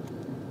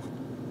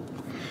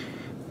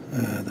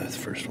 The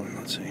first one,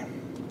 let's see.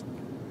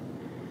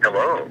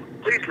 Hello.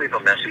 Please leave a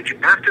message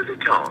after the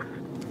tone.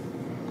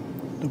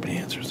 Nobody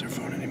answers their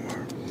phone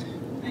anymore.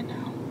 I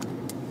know.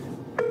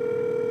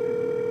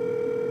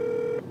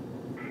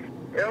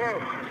 Hello.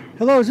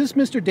 Hello, is this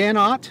Mr. Dan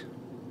Ott?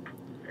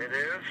 It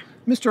is.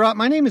 Mr. Ott,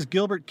 my name is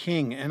Gilbert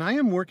King, and I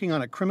am working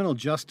on a criminal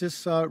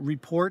justice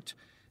report.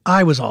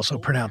 I was also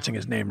pronouncing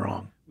his name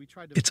wrong.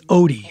 It's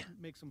Odie.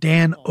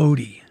 Dan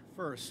Odie.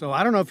 First, so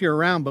I don't know if you're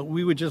around, but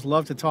we would just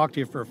love to talk to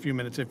you for a few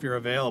minutes if you're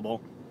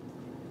available.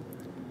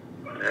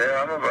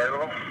 Yeah, I'm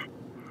available.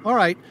 All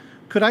right.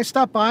 Could I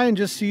stop by and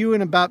just see you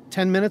in about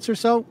 10 minutes or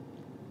so?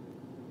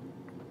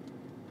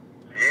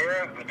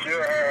 Yeah, but you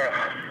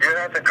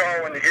have to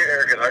call when you get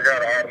here because I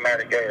got an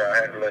automatic gate. I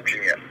had to let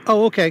you in.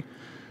 Oh, okay.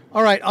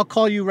 All right. I'll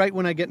call you right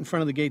when I get in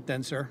front of the gate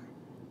then, sir.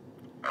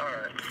 All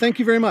right. Thank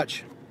you very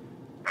much.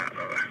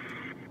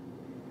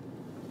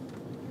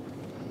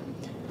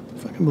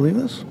 Fucking believe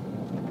this?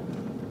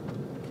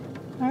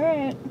 All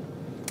right.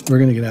 We're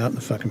going to get out in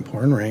the fucking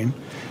pouring rain,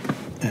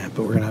 but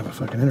we're going to have a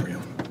fucking interview.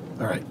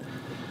 All right.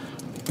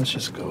 Let's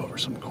just go over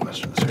some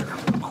questions here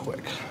real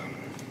quick.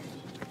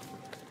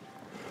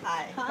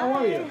 Hi. How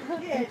are you?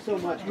 Thanks so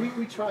much.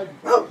 We tried.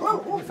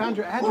 We found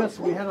your address.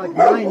 We had like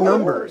 9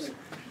 numbers.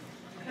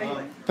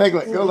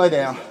 Piglet, go lay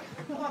down.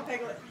 Come on,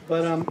 Piglet.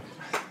 But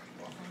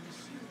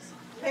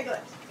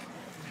Piglet.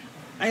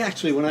 I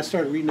actually, when I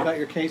started reading about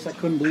your case, I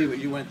couldn't believe what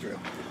you went through.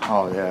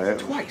 Oh yeah.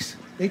 Twice.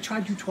 They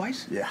tried you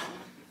twice? Yeah.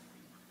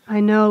 I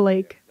know,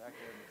 like,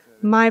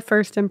 my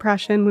first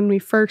impression when we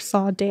first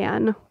saw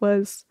Dan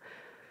was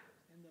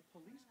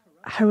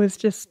I was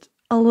just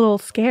a little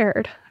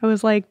scared. I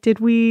was like, do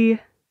we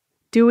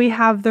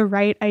have the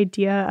right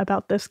idea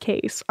about this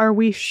case? Are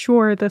we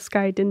sure this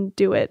guy didn't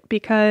do it?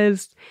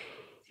 Because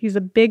he's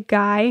a big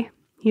guy.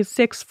 He's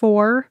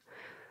 6'4",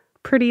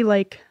 pretty,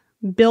 like,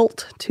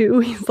 built, too.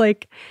 He's,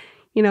 like,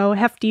 you know,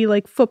 hefty,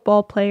 like,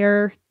 football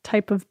player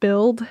type of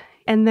build.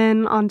 And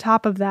then on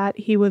top of that,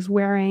 he was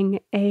wearing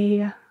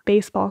a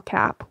baseball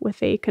cap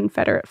with a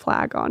Confederate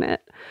flag on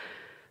it.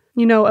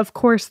 You know, of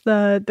course,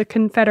 the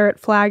Confederate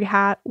flag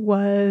hat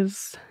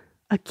was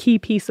a key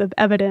piece of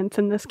evidence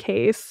in this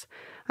case.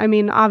 I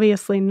mean,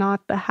 obviously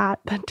not the hat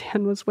that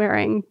Dan was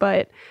wearing,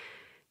 but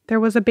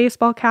there was a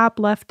baseball cap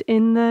left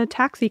in the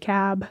taxi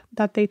cab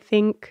that they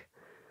think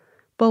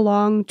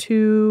belonged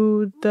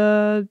to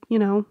the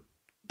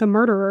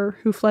murderer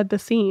who fled the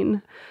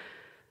scene.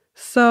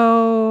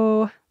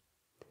 So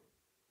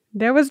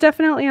there was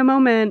definitely a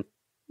moment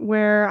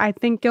where I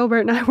think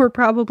Gilbert and I were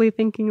probably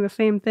thinking the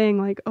same thing,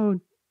 like, oh,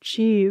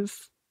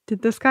 geez,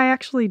 did this guy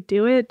actually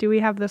do it? Do we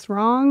have this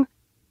wrong?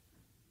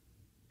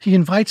 He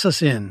invites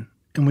us in,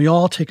 and we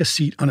all take a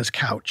seat on his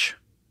couch,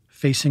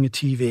 facing a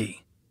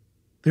TV.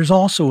 There's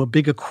also a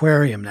big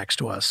aquarium next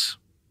to us.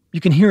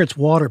 You can hear its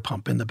water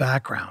pump in the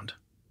background.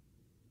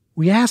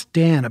 We asked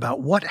Dan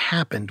about what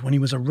happened when he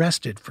was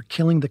arrested for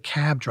killing the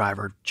cab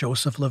driver,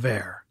 Joseph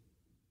LaVere.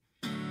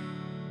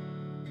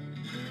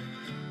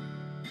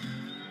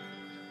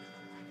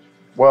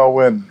 Well,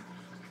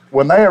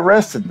 when they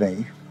arrested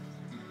me,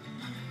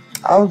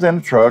 I was in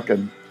the truck,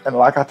 and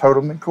like I told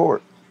them in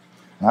court,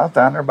 and I was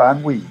down there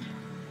buying weed.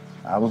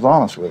 I was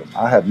honest with them.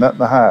 I had nothing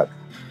to hide.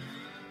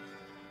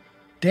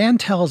 Dan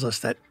tells us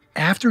that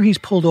after he's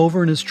pulled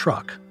over in his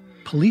truck,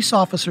 police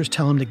officers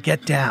tell him to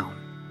get down.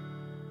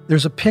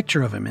 There's a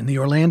picture of him in the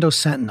Orlando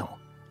Sentinel,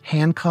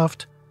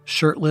 handcuffed,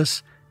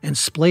 shirtless, and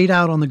splayed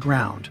out on the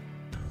ground,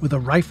 with a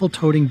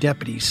rifle-toting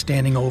deputy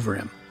standing over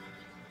him.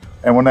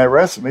 And when they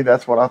arrested me,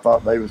 that's what I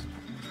thought they was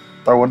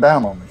throwing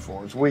down on me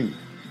for, is weed.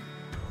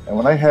 And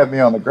when they had me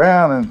on the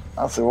ground, and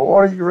I said, well,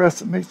 what are you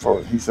arresting me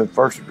for? He said,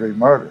 first-degree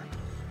murder.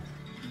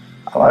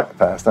 I like to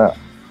pass out.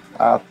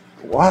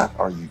 What?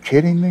 Are you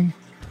kidding me?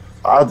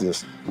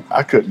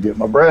 I couldn't get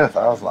my breath.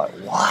 I was like,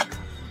 what?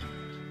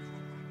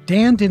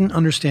 Dan didn't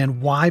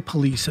understand why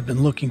police had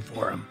been looking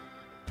for him.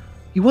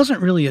 He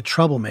wasn't really a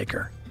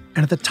troublemaker,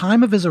 and at the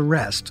time of his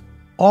arrest,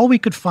 all we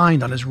could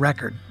find on his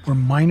record were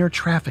minor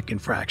traffic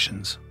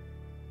infractions.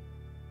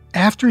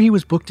 After he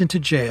was booked into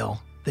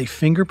jail, they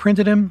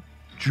fingerprinted him,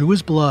 drew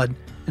his blood,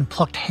 and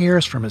plucked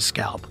hairs from his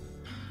scalp,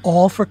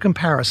 all for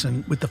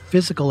comparison with the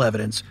physical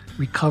evidence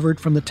recovered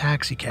from the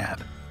taxi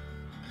cab.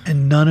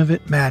 And none of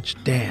it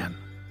matched Dan.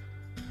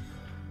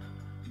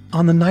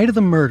 On the night of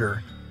the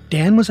murder,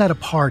 Dan was at a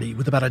party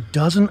with about a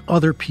dozen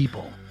other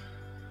people.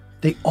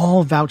 They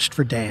all vouched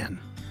for Dan,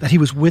 that he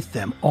was with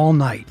them all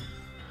night.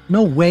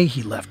 No way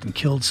he left and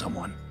killed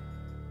someone.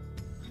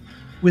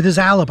 With his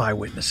alibi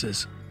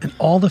witnesses and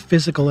all the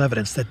physical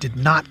evidence that did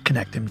not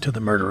connect him to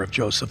the murder of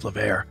Joseph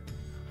LaVere,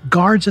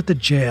 guards at the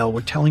jail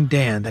were telling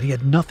Dan that he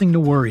had nothing to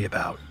worry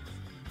about.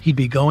 He'd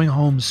be going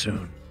home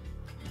soon.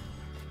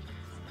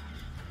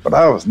 But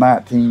I was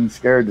 19,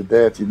 scared to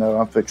death.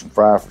 I'm fixing to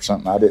fry for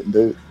something I didn't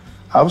do.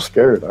 I was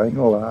scared. I ain't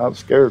gonna lie, I was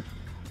scared.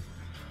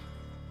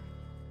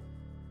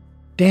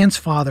 Dan's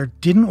father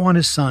didn't want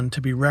his son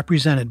to be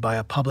represented by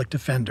a public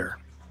defender.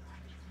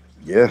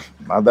 Yeah,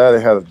 my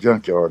daddy had a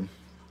junkyard,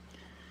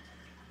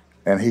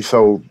 and he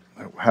sold,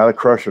 had a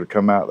crusher to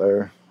come out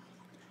there,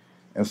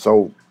 And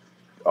so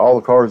all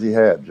the cars he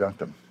had, junked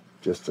them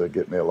just to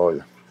get me a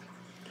lawyer.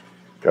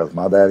 Because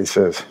my daddy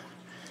says,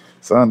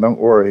 son, don't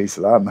worry. He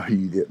said, I know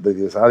you didn't do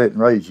this. I didn't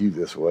raise you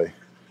this way.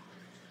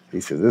 He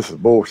said, this is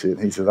bullshit.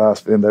 He said, I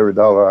spend every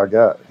dollar I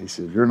got. He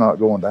said, you're not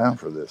going down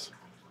for this.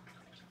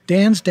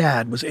 Dan's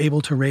dad was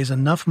able to raise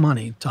enough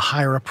money to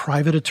hire a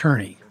private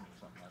attorney.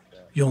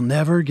 You'll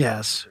never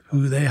guess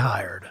who they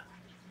hired.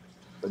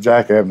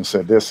 Jack Evans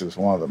said this is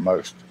one of the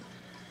most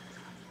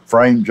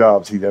framed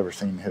jobs he'd ever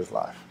seen in his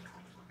life.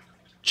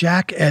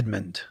 Jack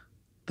Edmond,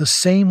 the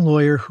same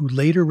lawyer who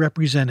later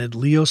represented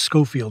Leo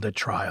Schofield at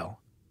trial.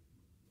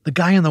 The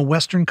guy in the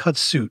Western cut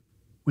suit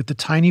with the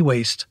tiny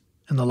waist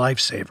and the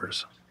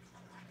lifesavers.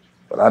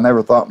 But I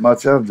never thought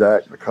much of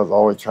Jack because I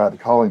always tried to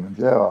call him in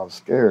jail. I was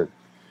scared.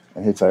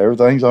 And he'd say,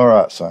 everything's all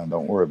right, son.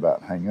 Don't worry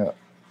about it. Hang up.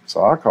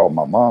 So I called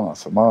my mom. I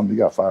said, Mom, you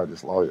got to fire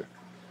this lawyer.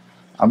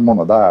 I'm going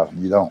to die if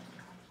you don't.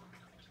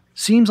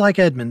 Seems like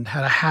Edmond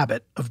had a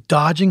habit of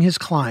dodging his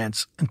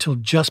clients until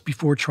just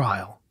before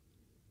trial.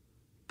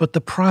 But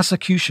the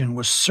prosecution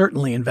was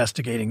certainly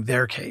investigating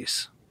their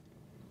case.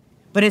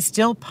 But it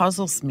still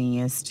puzzles me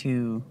as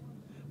to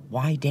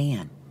why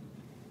Dan.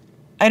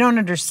 I don't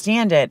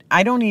understand it.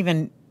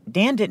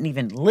 Dan didn't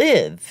even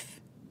live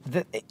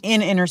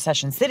in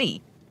Intercession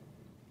City.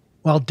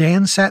 While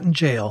Dan sat in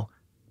jail,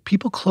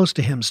 people close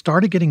to him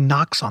started getting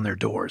knocks on their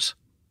doors.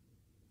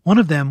 One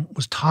of them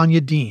was Tanya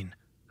Dean,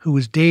 who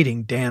was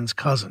dating Dan's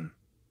cousin.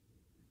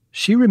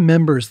 She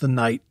remembers the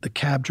night the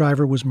cab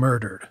driver was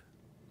murdered.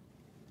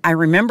 I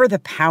remember the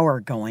power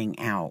going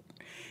out,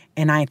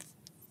 and I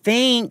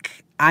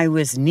think I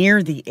was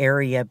near the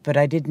area, but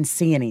I didn't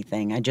see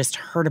anything. I just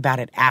heard about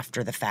it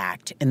after the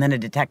fact, and then a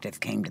detective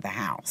came to the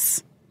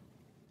house.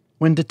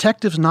 When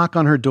detectives knock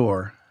on her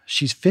door,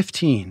 she's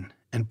 15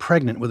 and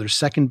pregnant with her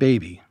second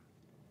baby.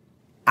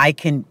 I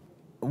can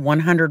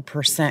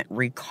 100%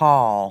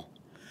 recall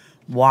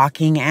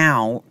walking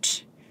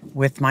out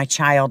with my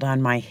child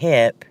on my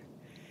hip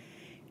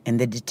and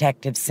the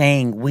detective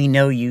saying, we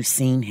know you've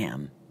seen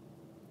him.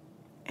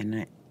 And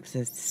I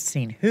said,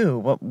 seen who?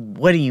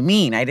 What do you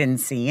mean? I didn't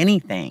see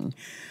anything.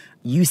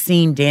 You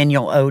seen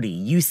Daniel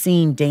Odie. You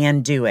seen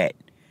Dan do it.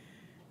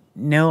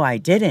 No, I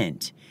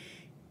didn't.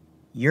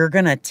 You're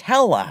going to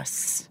tell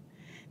us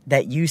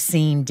that you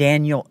seen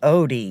Daniel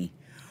Odie,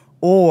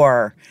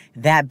 or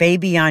that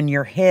baby on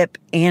your hip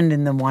and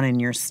in the one in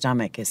your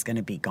stomach is going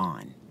to be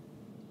gone.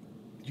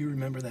 You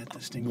remember that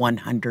distinctly?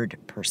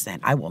 100%.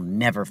 I will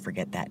never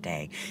forget that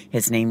day.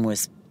 His name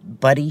was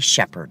Buddy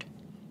Shepard.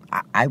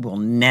 I will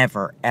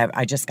never, ever,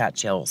 I just got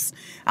chills.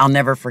 I'll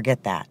never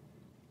forget that.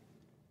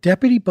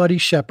 Deputy Buddy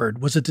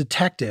Shepard was a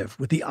detective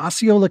with the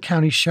Osceola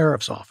County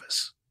Sheriff's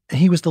Office, and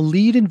he was the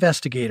lead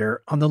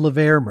investigator on the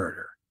LeVere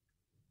murder.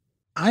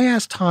 I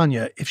asked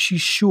Tanya if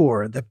she's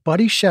sure that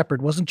Buddy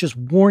Shepard wasn't just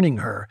warning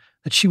her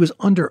that she was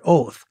under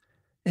oath,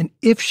 and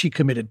if she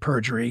committed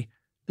perjury,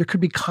 there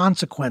could be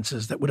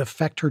consequences that would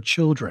affect her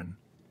children.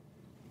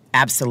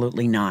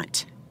 Absolutely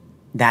not.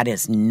 That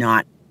is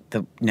not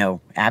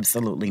no,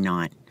 absolutely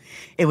not.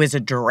 It was a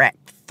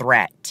direct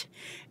threat,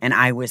 and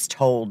I was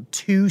told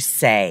to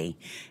say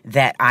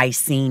that I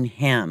seen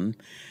him.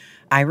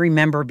 I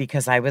remember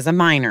because I was a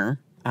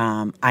minor,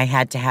 I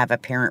had to have a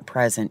parent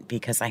present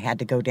because I had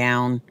to go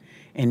down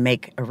and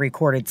make a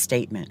recorded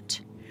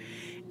statement.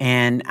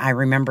 And I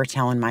remember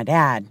telling my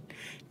dad,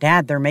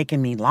 Dad, they're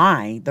making me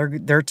lie.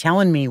 They're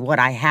telling me what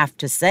I have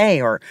to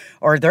say, or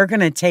they're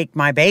going to take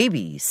my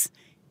babies.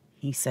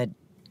 He said,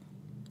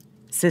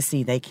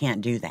 Sissy, they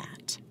can't do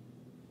that.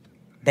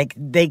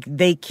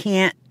 They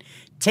can't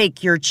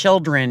take your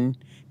children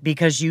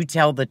because you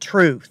tell the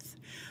truth.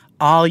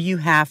 All you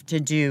have to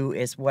do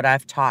is what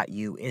I've taught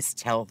you is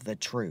tell the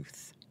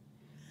truth.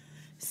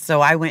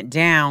 So I went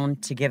down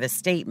to give a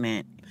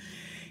statement,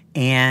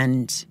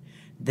 and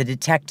the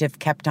detective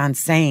kept on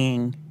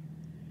saying,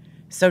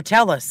 so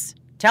tell us,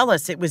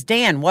 it was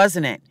Dan,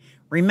 wasn't it?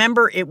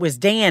 Remember, it was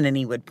Dan, and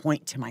he would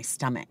point to my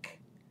stomach.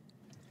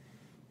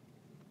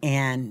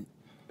 And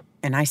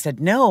I said,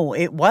 no,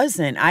 it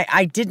wasn't.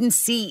 I didn't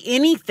see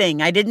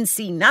anything. I didn't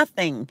see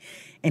nothing.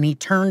 And he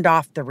turned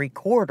off the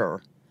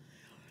recorder,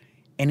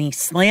 and he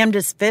slammed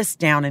his fist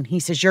down, and he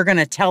says, you're going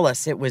to tell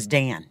us it was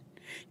Dan.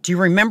 Do you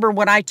remember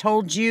what I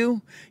told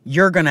you?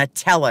 You're going to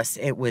tell us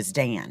it was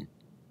Dan.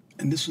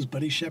 And this was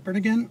Buddy Shepard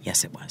again?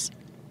 Yes, it was.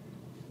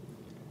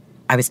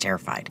 I was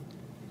terrified.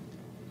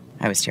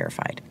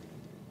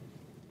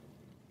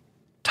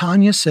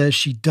 Tanya says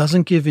she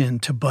doesn't give in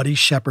to Buddy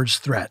Shepard's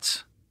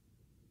threats.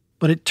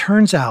 But it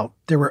turns out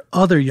there were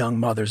other young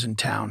mothers in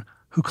town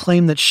who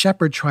claimed that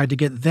Shepard tried to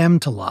get them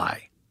to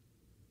lie.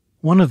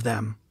 One of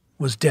them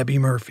was Debbie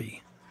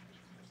Murphy.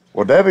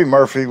 Well, Debbie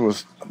Murphy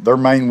was their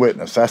main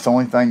witness. That's the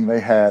only thing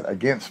they had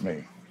against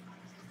me.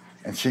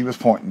 And she was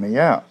pointing me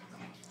out.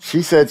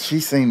 She said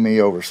she seen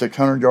me over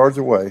 600 yards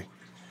away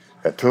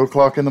at 2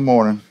 o'clock in the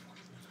morning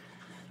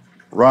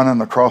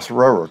running across the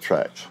railroad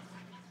tracks.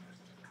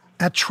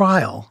 At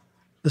trial,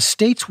 the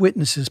state's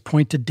witnesses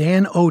point to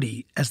Dan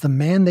Odie as the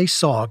man they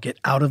saw get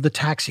out of the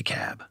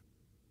taxicab.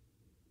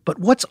 But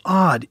what's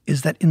odd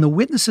is that in the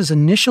witnesses'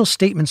 initial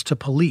statements to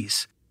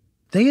police,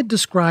 they had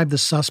described the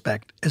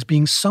suspect as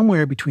being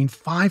somewhere between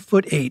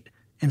 5'8"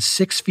 and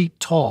 6 feet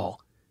tall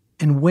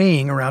and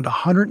weighing around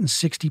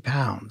 160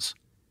 pounds.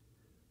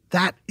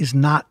 That is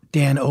not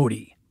Dan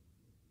Odie.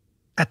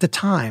 At the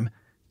time,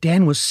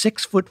 Dan was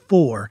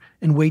 6'4"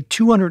 and weighed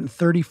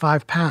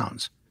 235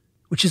 pounds,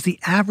 which is the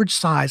average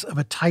size of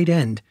a tight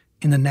end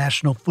in the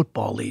National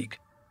Football League.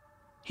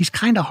 He's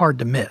kind of hard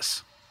to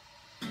miss.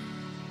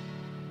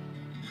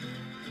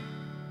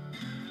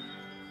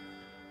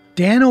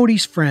 Dan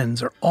Odie's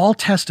friends are all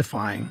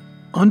testifying,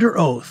 under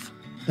oath,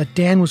 that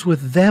Dan was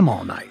with them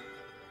all night.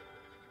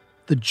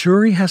 The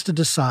jury has to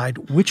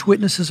decide which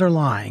witnesses are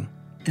lying,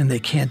 and they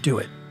can't do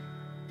it.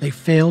 They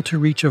fail to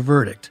reach a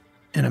verdict,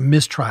 and a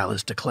mistrial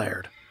is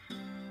declared.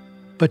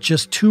 But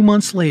just 2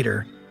 months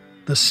later,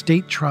 the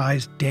state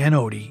tries Dan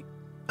Odie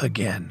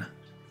again.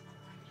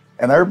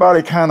 And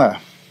everybody kind of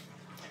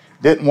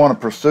didn't want to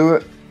pursue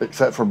it,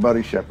 except for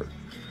Buddy Shepard.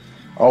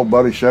 Oh,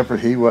 Buddy Shepard,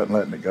 he wasn't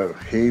letting it go.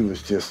 He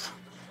was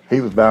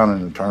bound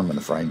and determined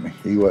to frame me.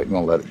 He wasn't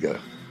going to let it go.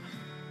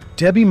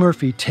 Debbie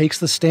Murphy takes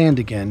the stand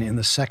again in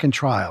the second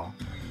trial,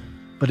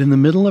 but in the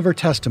middle of her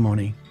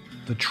testimony,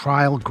 the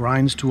trial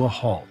grinds to a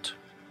halt.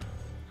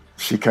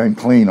 She came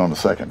clean on the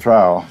second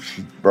trial.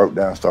 She broke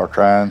down and started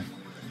crying,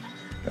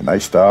 and they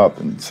stopped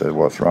and said,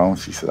 "What's wrong?"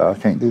 She said, "I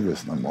can't do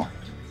this no more."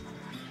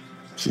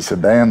 She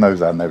said, "Dan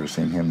knows I'd never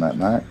seen him that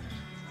night.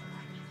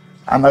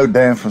 I know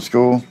Dan from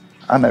school.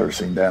 I never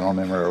seen Dan on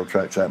them railroad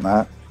tracks that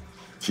night."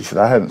 She said,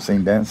 "I haven't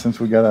seen Dan since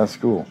we got out of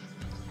school."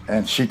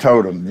 And she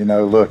told him,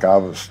 "Look, I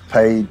was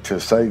paid to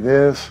say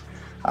this.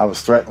 I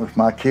was threatened with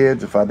my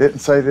kids if I didn't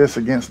say this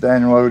against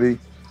Daniel Odie."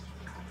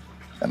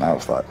 And I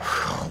was like,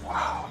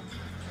 wow,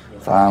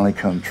 finally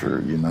come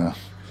true, You are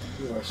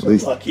so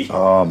lucky.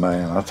 Oh,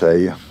 man, I tell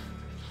you.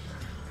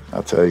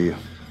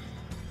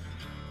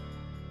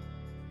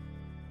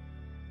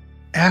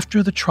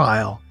 After the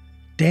trial,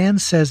 Dan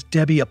says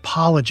Debbie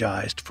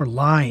apologized for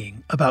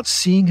lying about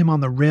seeing him on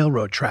the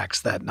railroad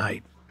tracks that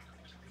night.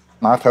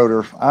 And I told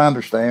her, "I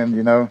understand,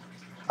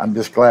 I'm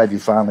just glad you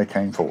finally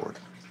came forward,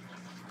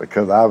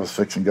 because I was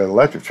fixing to go to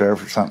electric chair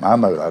for something I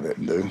know I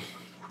didn't do."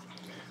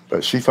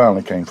 But she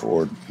finally came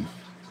forward and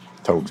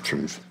told the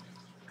truth.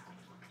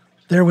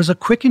 There was a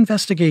quick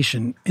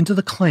investigation into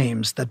the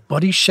claims that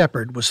Buddy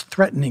Shepard was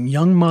threatening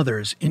young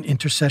mothers in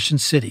Intercession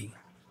City.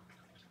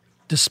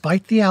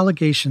 Despite the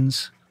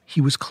allegations, he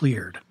was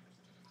cleared.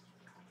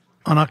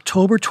 On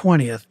October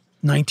 20th,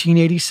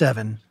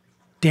 1987,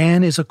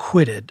 Dan is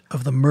acquitted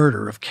of the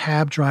murder of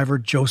cab driver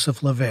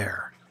Joseph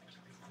LaVere.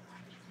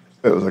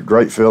 It was a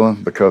great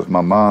feeling because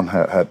my mom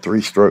had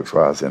 3 strokes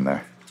while I was in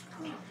there.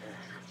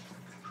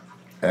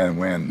 And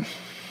when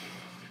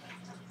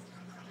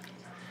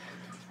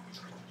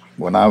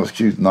I was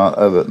accused not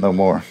of it no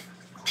more,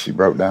 she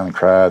broke down and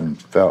cried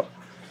and felt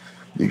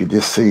you could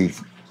just see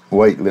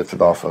weight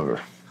lifted off of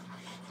her.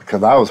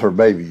 Because I was her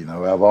baby,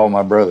 out of all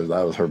my brothers,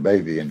 I was her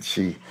baby. And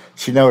she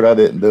knew I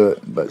didn't do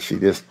it, but she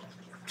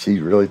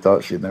really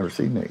thought she'd never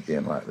seen me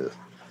again like this.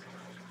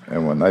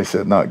 And when they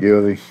said not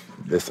guilty,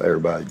 just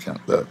everybody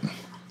jumped up.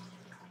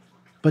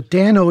 But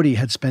Dan Odie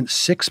had spent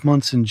 6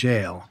 months in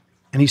jail,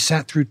 and he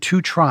sat through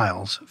 2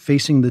 trials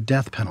facing the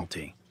death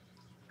penalty.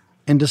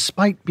 And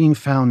despite being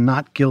found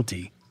not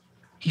guilty,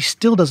 he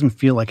still doesn't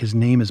feel like his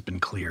name has been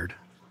cleared.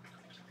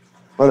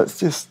 But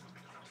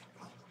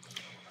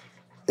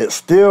it's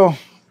still,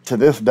 to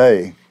this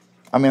day,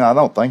 I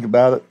don't think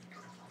about it.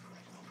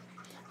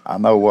 I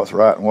know what's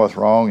right and what's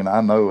wrong, and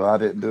I know I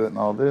didn't do it and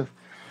all this.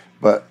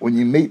 But when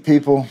you meet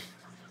people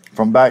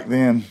from back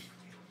then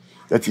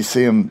that you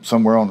see them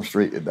somewhere on the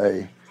street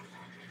today,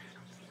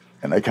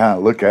 and they kind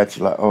of look at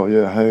you like, "Oh,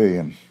 yeah, hey,"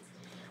 and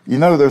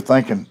they're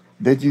thinking,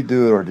 did you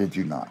do it or did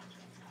you not?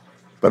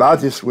 But I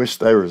just wish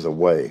there was a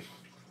way,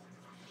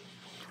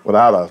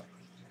 without a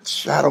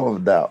shadow of a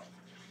doubt,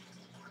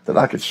 that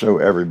I could show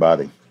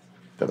everybody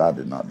that I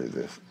did not do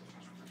this.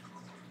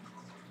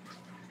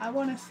 I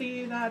want to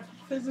see that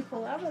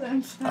physical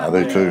evidence. I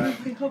do too.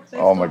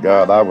 Oh my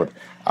God,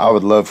 I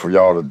would love for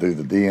y'all to do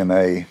the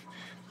DNA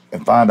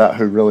and find out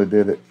who really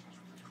did it.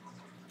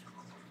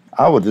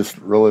 I would just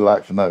really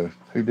like to know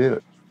who did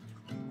it.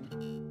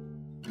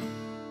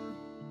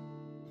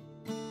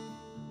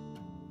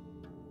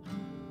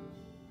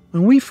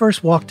 When we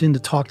first walked in to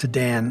talk to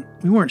Dan,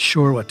 we weren't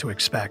sure what to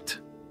expect.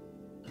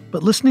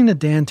 But listening to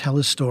Dan tell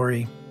his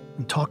story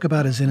and talk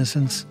about his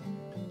innocence,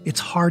 it's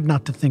hard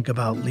not to think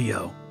about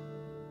Leo.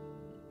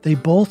 They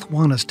both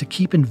want us to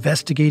keep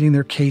investigating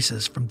their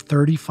cases from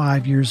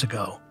 35 years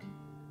ago.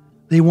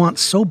 They want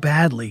so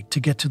badly to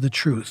get to the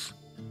truth,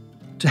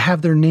 to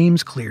have their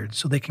names cleared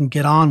so they can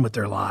get on with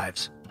their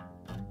lives.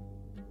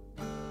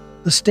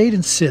 The state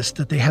insists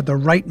that they had the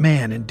right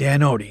man in Dan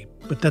Odie,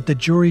 but that the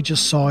jury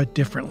just saw it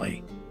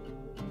differently.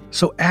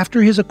 So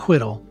after his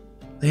acquittal,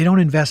 they don't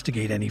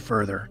investigate any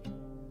further.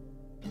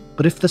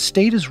 But if the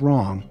state is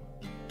wrong,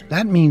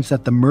 that means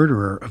that the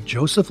murderer of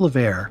Joseph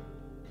LaVere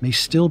may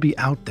still be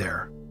out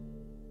there.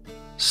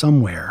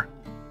 Somewhere.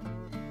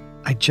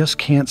 I just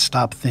can't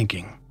stop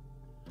thinking,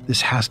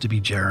 this has to be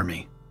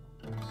Jeremy.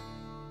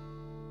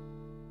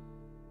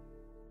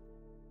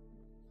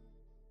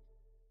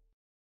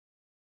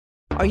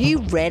 Are you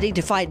ready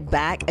to fight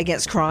back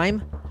against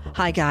crime?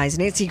 Hi guys,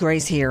 Nancy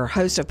Grace here,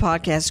 host of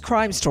podcast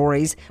Crime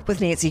Stories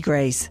with Nancy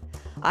Grace.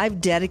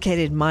 I've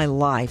dedicated my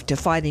life to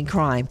fighting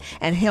crime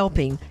and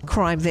helping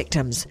crime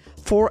victims.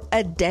 For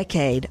a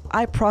decade,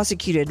 I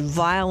prosecuted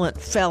violent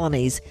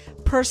felonies,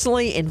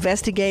 personally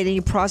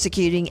investigating,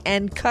 prosecuting,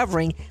 and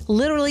covering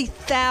literally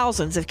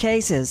thousands of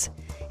cases.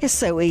 It's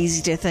so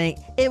easy to think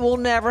it will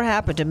never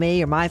happen to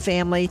me or my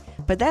family,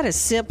 but that is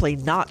simply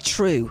not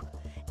true.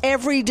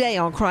 Every day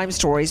on Crime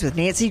Stories with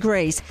Nancy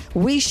Grace,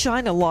 we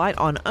shine a light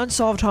on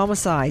unsolved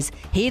homicides,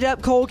 heat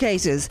up cold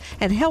cases,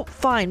 and help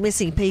find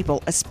missing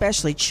people,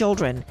 especially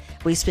children.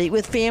 We speak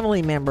with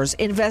family members,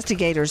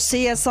 investigators,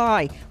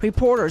 CSI,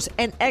 reporters,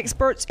 and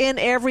experts in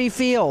every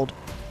field.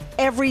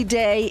 Every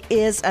day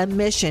is a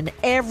mission.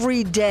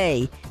 Every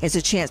day is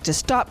a chance to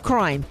stop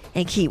crime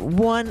and keep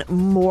one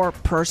more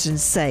person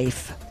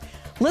safe.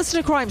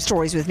 Listen to Crime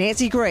Stories with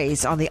Nancy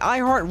Grace on the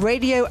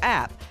iHeartRadio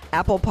app,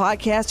 Apple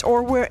Podcasts,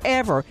 or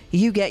wherever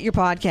you get your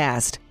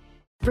podcast.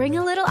 Bring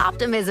a little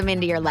optimism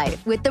into your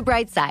life with The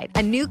Bright Side,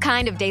 a new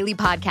kind of daily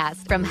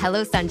podcast from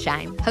Hello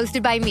Sunshine,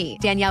 hosted by me,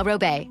 Danielle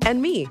Robay.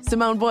 And me,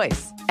 Simone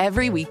Boyce.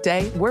 Every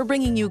weekday, we're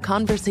bringing you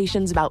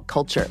conversations about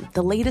culture,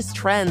 the latest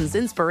trends,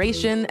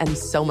 inspiration, and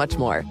so much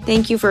more.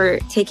 Thank you for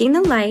taking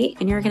the light,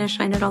 and you're going to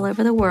shine it all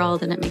over the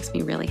world, and it makes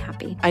me really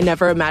happy. I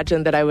never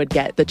imagined that I would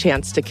get the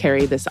chance to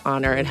carry this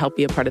honor and help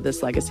be a part of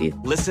this legacy.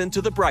 Listen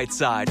to The Bright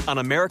Side on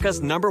America's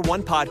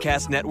 #1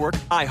 podcast network,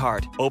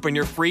 iHeart. Open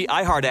your free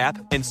iHeart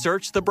app and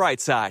search The Bright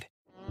Side.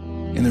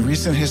 In the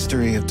recent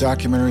history of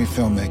documentary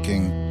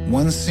filmmaking,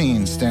 one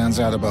scene stands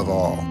out above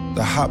all: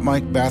 the hot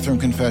mic bathroom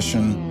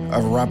confession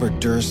of Robert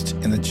Durst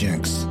in The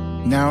Jinx.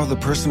 Now, the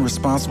person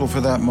responsible for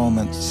that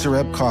moment,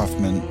 Sareb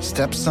Kaufman,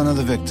 stepson of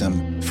the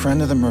victim,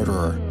 friend of the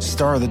murderer,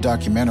 star of the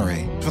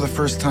documentary, for the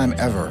first time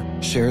ever,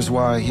 shares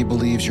why he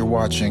believes you're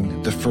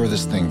watching the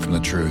furthest thing from the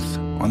truth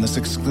on this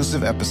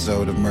exclusive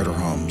episode of Murder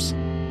Homes.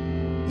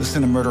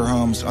 Listen to Murder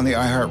Homes on the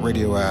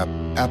iHeartRadio app,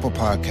 Apple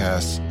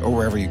Podcasts, or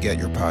wherever you get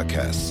your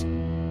podcasts.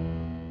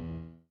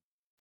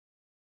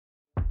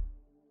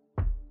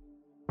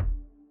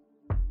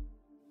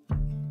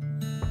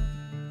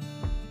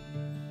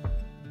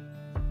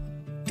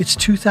 It's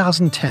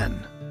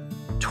 2010,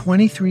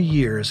 23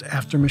 years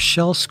after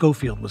Michelle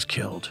Schofield was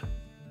killed.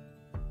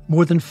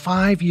 More than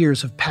 5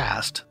 years have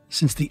passed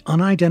since the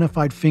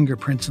unidentified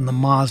fingerprints in the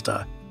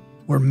Mazda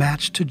were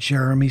matched to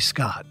Jeremy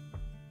Scott.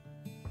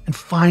 And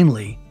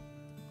finally,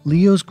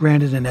 Leo's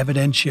granted an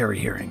evidentiary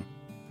hearing,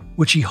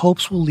 which he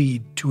hopes will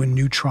lead to a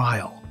new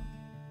trial.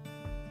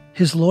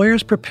 His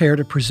lawyers prepare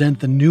to present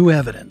the new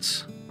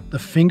evidence, the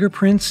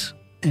fingerprints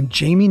and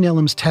Jamie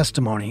Nellam's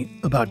testimony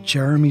about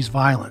Jeremy's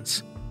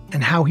violence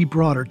and how he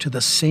brought her to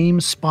the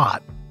same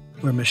spot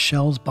where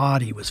Michelle's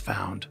body was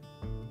found.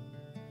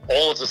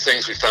 All of the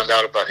things we found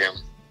out about him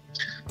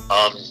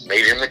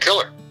made him the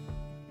killer.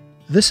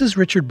 This is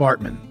Richard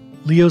Bartman,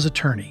 Leo's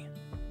attorney.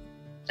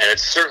 And it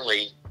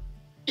certainly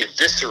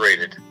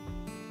eviscerated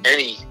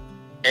any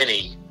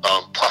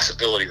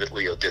possibility that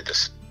Leo did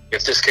this.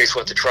 If this case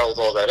went to trial with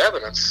all that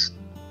evidence,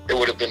 there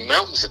would have been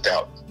mountains of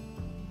doubt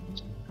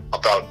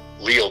about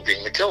Leo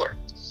being the killer.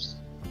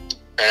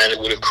 And it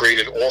would have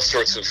created all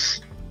sorts of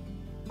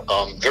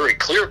very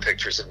clear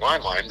pictures in my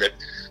mind that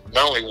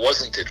not only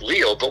wasn't it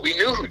Leo, but we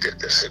knew who did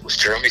this. It was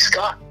Jeremy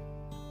Scott.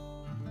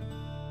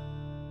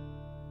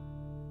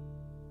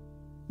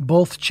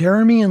 Both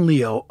Jeremy and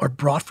Leo are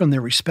brought from their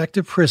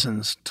respective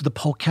prisons to the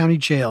Polk County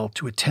Jail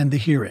to attend the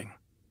hearing.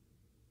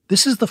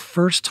 This is the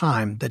first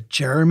time that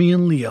Jeremy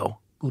and Leo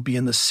will be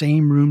in the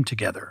same room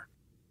together.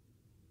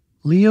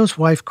 Leo's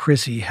wife,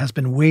 Chrissy, has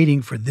been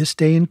waiting for this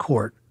day in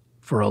court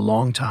for a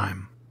long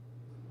time.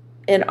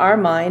 In our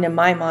mind, in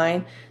my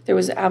mind, there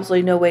was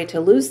absolutely no way to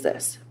lose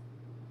this.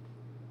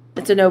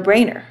 It's a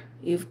no-brainer.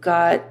 You've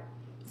got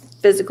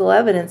physical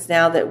evidence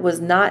now that was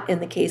not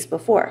in the case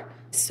before.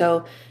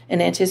 So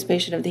in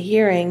anticipation of the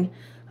hearing,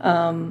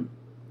 I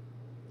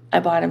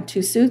bought him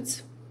 2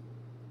 suits,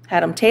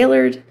 had them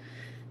tailored.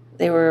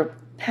 They were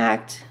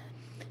packed.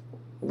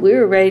 We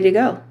were ready to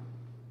go.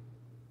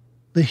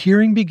 The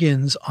hearing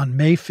begins on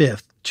May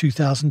 5th,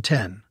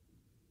 2010.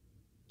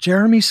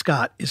 Jeremy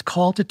Scott is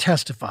called to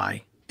testify,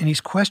 and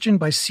he's questioned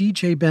by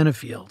C.J.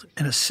 Benefield,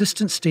 an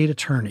assistant state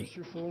attorney. What's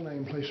your full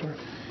name, please, sir?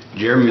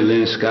 Jeremy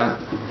Lynn Scott.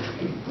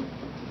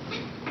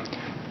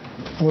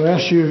 I want to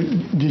ask you,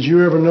 did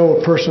you ever know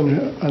a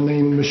person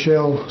named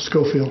Michelle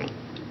Schofield?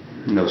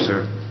 No,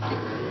 sir.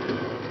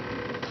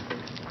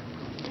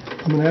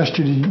 I'm going to ask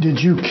you, did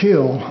you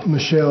kill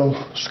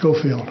Michelle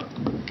Schofield?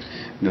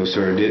 No,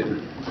 sir, I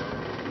didn't.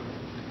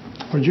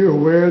 Are you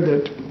aware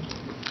that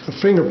a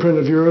fingerprint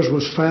of yours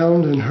was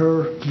found in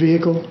her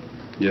vehicle?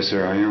 Yes,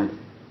 sir, I am.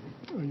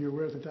 Are you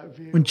aware that that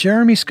vehicle... When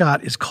Jeremy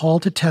Scott is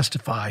called to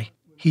testify,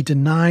 he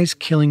denies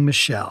killing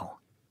Michelle.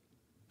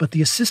 But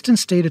the assistant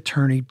state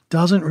attorney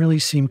doesn't really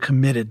seem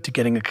committed to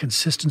getting a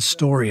consistent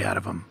story out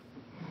of him.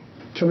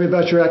 Tell me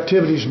about your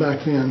activities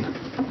back then.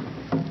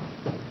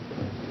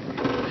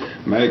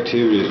 My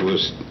activities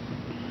was,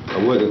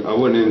 I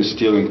wasn't into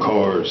stealing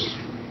cars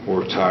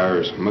or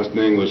tires. My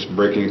thing was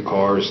breaking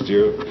cars,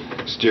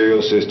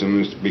 stereo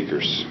system, and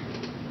speakers.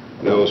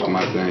 That was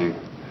my thing.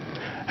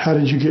 How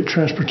did you get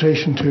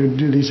transportation to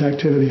do these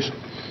activities?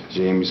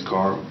 Jamie's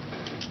car.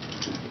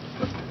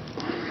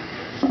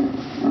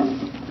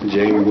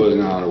 Jamie was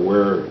not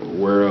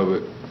aware of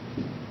it.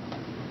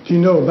 Do you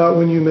know about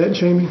when you met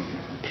Jamie?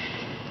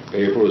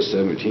 April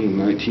 17,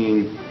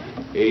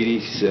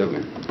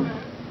 1987.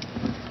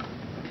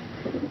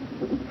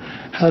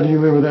 How do you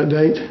remember that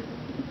date?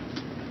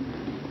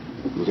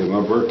 Because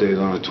my birthday is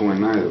on the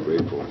 29th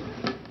of April.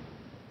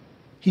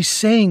 He's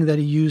saying that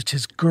he used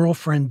his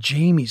girlfriend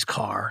Jamie's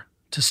car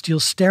to steal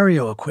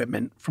stereo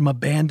equipment from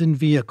abandoned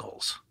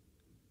vehicles.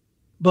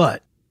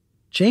 But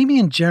Jamie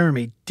and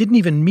Jeremy didn't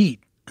even meet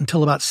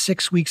until about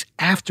 6 weeks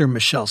after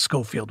Michelle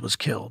Schofield was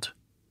killed.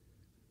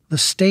 The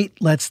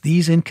state lets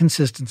these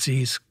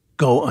inconsistencies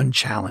go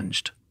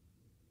unchallenged.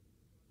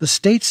 The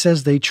state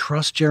says they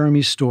trust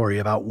Jeremy's story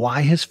about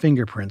why his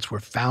fingerprints were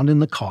found in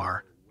the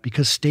car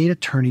because State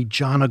Attorney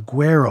John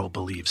Aguero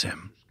believes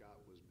him.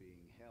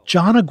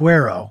 John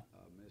Aguero,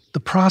 the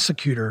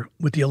prosecutor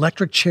with the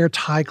electric chair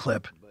tie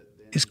clip,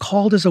 is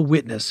called as a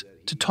witness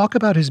to talk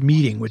about his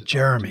meeting with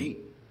Jeremy.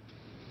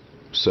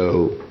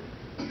 So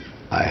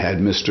I had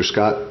Mr.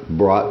 Scott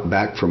brought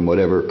back from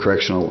whatever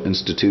correctional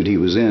institute he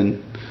was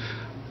in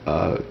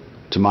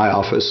to my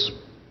office.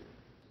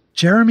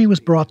 Jeremy was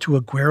brought to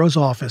Aguero's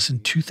office in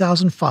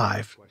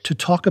 2005 to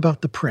talk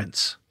about the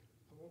prints.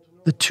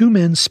 The two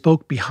men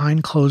spoke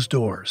behind closed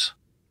doors.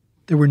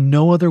 There were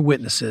no other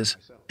witnesses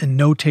and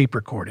no tape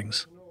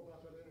recordings.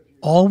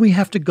 All we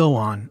have to go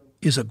on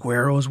is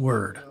Aguero's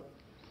word.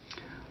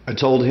 I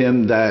told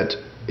him that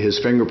his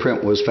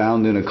fingerprint was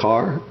found in a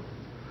car,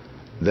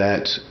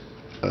 that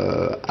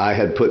I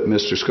had put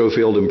Mr.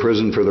 Schofield in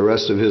prison for the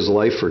rest of his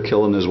life for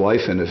killing his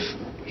wife, and if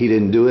he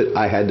didn't do it,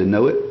 I had to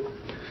know it.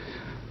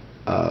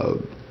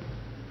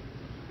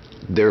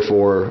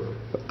 Therefore,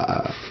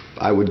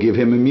 I would give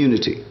him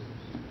immunity,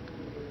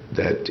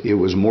 that it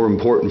was more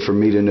important for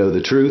me to know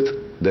the truth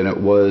than it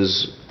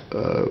was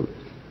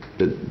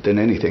than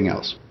anything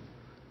else.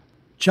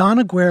 John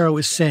Aguero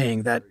is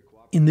saying that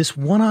in this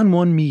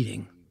one-on-one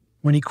meeting,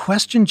 when he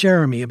questioned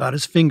Jeremy about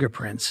his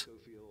fingerprints,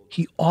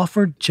 he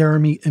offered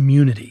Jeremy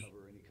immunity.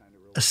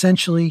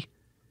 Essentially,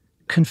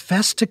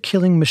 confess to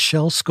killing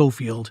Michelle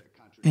Schofield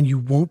and you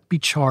won't be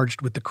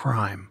charged with the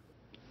crime.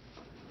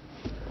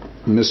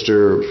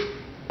 Mr.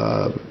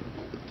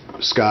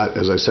 Scott,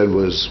 as I said,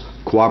 was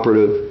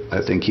cooperative.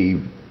 I think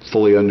he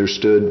fully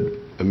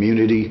understood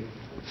immunity,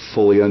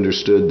 fully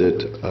understood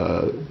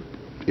that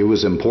it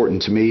was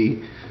important to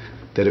me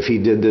that if he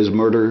did this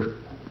murder,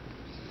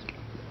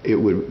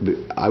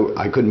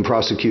 I couldn't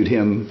prosecute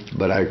him,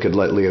 but I could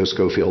let Leo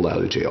Schofield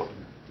out of jail.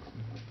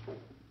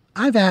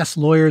 I've asked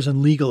lawyers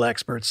and legal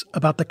experts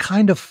about the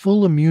kind of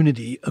full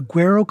immunity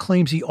Aguero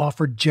claims he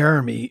offered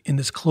Jeremy in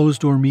this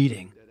closed-door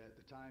meeting.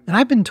 And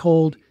I've been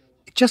told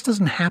it just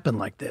doesn't happen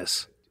like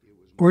this,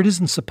 or it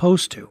isn't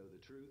supposed to.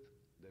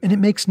 And it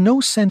makes no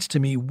sense to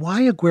me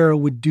why Aguero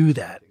would do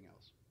that.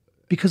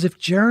 Because if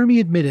Jeremy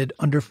admitted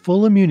under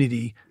full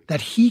immunity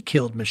that he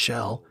killed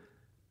Michelle,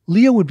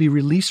 Leo would be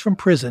released from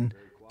prison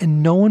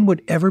and no one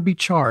would ever be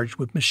charged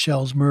with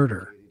Michelle's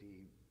murder.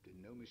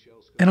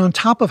 And on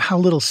top of how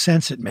little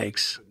sense it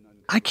makes,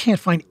 I can't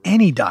find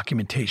any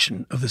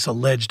documentation of this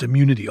alleged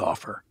immunity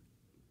offer.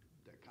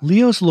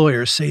 Leo's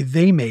lawyers say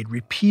they made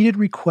repeated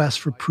requests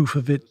for proof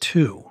of it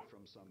too.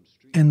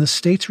 And the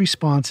state's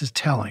response is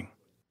telling.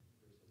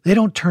 They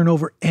don't turn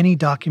over any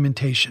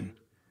documentation.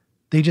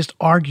 They just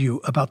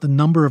argue about the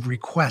number of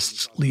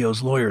requests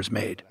Leo's lawyers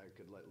made.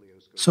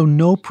 So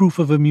no proof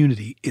of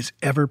immunity is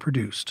ever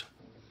produced.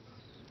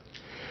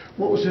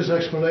 What was his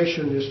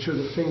explanation as to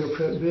the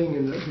fingerprint being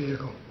in that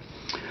vehicle?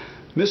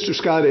 Mr.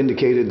 Scott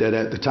indicated that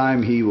at the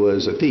time he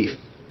was a thief.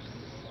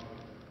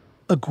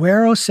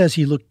 Aguero says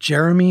he looked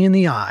Jeremy in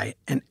the eye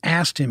and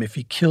asked him if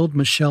he killed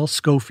Michelle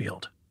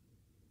Schofield.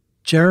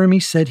 Jeremy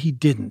said he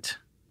didn't,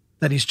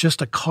 that he's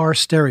just a car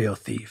stereo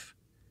thief.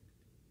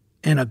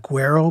 And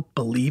Aguero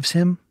believes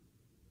him?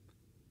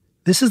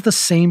 This is the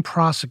same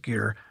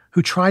prosecutor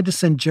who tried to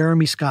send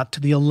Jeremy Scott to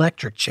the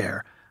electric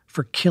chair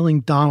for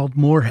killing Donald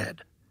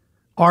Moorhead,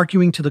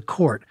 arguing to the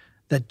court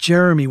that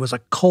Jeremy was a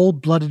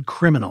cold-blooded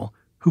criminal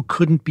who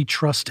couldn't be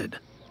trusted.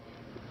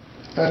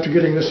 After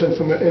getting this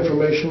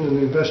information and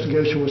the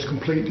investigation was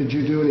complete, did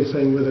you do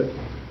anything with it?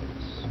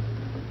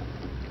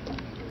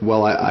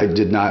 Well, I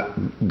did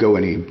not go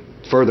any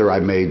further.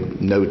 I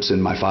made notes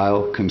in my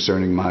file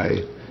concerning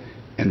my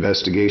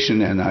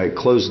investigation, and I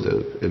closed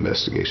the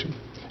investigation.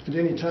 At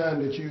any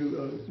time did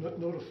you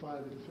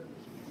notify the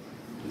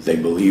defendants? They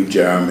believed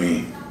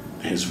Jeremy.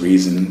 His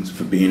reasons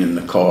for being in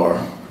the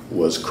car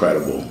was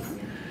credible.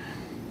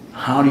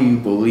 How do you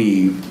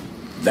believe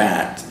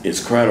that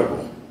is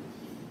credible?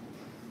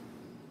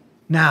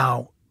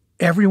 Now,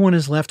 everyone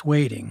is left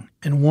waiting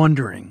and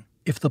wondering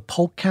if the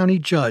Polk County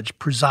judge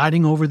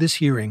presiding over this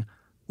hearing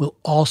will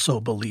also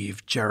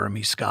believe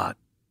Jeremy Scott.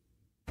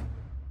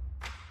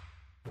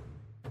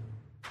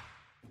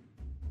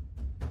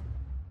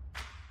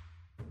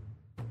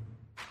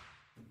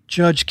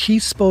 Judge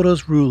Keith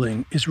Spoto's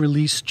ruling is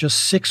released just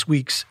 6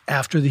 weeks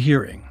after the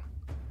hearing.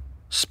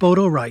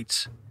 Spoto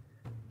writes,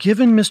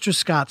 "Given Mr.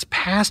 Scott's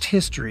past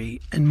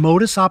history and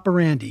modus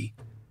operandi,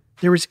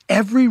 there is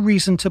every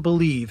reason to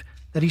believe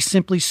that he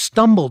simply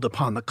stumbled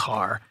upon the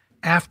car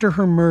after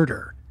her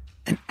murder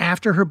and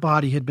after her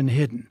body had been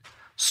hidden,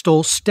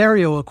 stole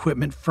stereo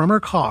equipment from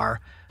her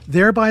car,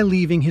 thereby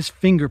leaving his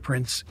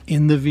fingerprints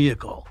in the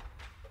vehicle."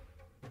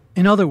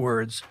 In other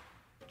words,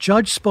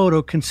 Judge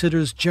Spoto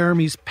considers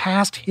Jeremy's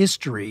past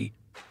history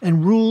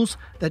and rules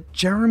that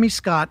Jeremy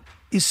Scott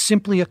is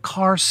simply a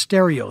car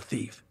stereo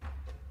thief,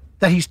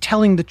 that he's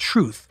telling the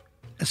truth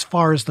as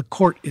far as the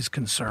court is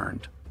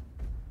concerned.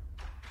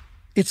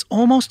 It's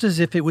almost as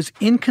if it was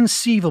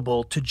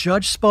inconceivable to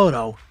Judge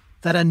Spoto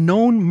that a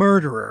known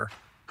murderer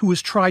who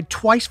was tried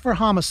twice for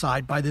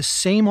homicide by this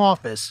same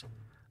office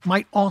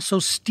might also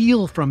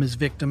steal from his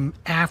victim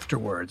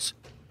afterwards,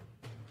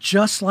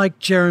 just like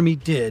Jeremy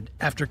did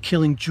after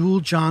killing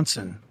Jewel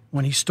Johnson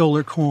when he stole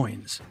her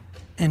coins,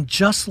 and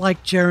just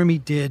like Jeremy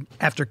did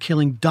after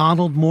killing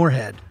Donald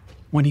Moorhead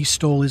when he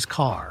stole his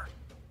car.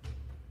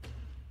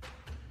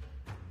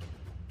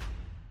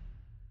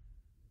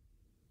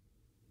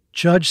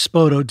 Judge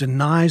Spoto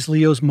denies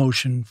Leo's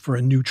motion for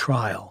a new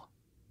trial.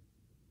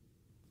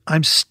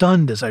 I'm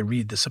stunned as I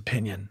read this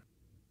opinion,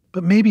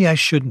 but maybe I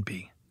shouldn't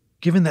be,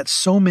 given that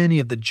so many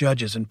of the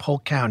judges in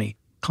Polk County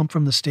come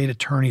from the state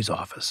attorney's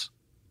office.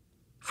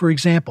 For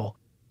example,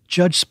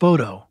 Judge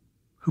Spoto,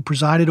 who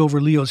presided over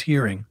Leo's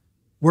hearing,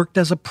 worked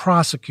as a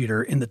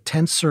prosecutor in the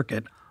 10th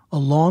Circuit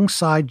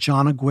alongside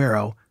John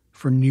Aguero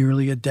for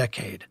nearly a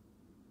decade.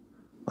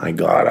 My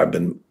God,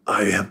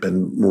 I have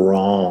been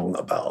wrong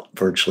about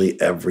virtually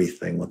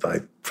everything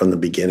from the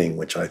beginning,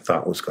 which I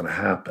thought was going to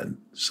happen.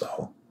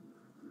 So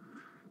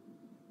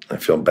I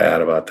feel bad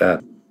about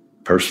that.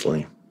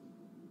 Personally,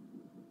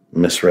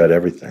 misread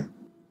everything.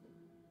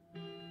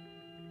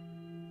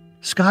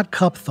 Scott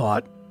Cupp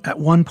thought, at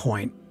one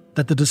point,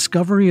 that the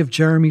discovery of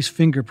Jeremy's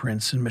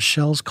fingerprints in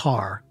Michelle's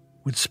car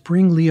would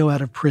spring Leo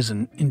out of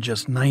prison in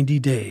just 90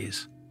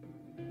 days.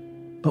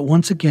 But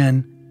once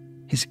again,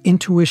 his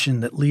intuition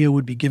that Leo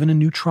would be given a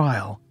new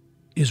trial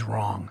is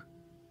wrong.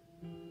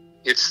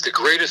 It's the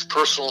greatest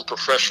personal and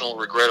professional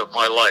regret of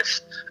my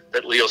life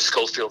that Leo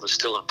Schofield is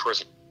still in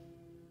prison.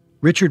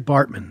 Richard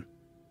Bartman,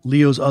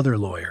 Leo's other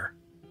lawyer.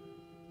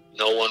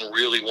 No one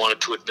really wanted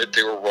to admit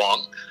they were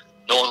wrong.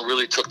 No one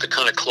really took the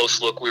kind of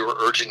close look we were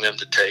urging them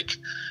to take.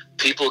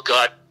 People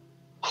got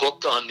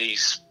hooked on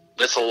these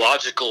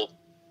mythological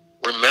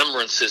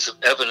remembrances of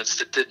evidence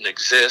that didn't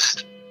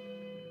exist.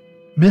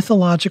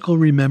 Mythological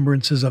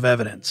remembrances of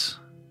evidence.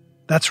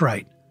 That's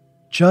right.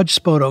 Judge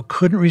Spoto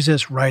couldn't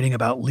resist writing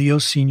about Leo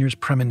Sr.'s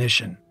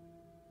premonition.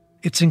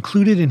 It's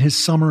included in his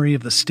summary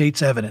of the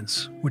state's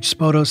evidence, which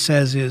Spoto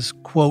says is,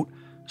 quote,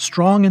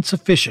 strong and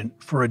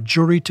sufficient for a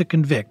jury to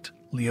convict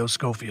Leo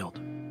Schofield.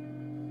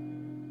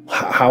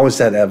 How is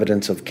that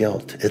evidence of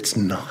guilt? It's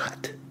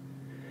not.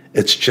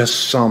 It's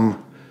just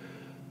some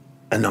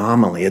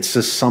anomaly. It's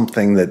just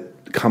something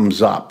that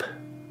comes up.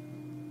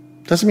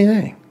 Doesn't mean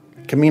anything.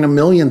 It can mean a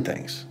million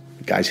things.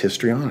 The guy's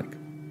histrionic.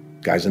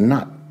 The guy's a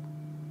nut.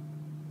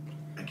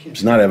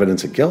 It's not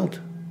evidence of guilt.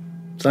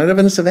 It's not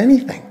evidence of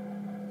anything.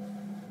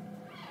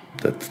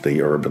 That's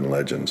the urban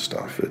legend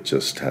stuff. It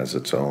just has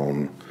its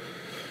own,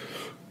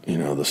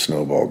 the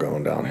snowball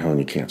going downhill and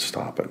you can't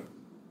stop it.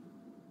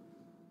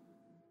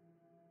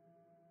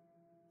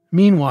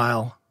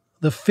 Meanwhile,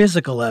 the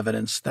physical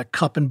evidence that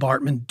Cupp and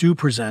Bartman do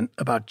present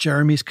about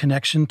Jeremy's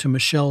connection to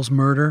Michelle's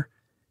murder,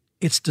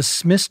 it's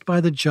dismissed by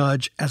the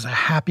judge as a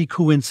happy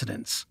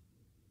coincidence,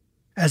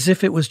 as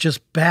if it was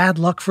just bad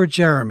luck for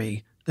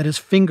Jeremy that his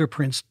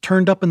fingerprints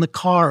turned up in the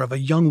car of a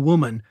young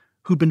woman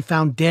who'd been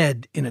found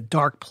dead in a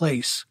dark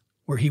place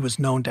where he was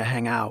known to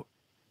hang out.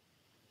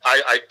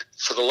 I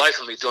for the life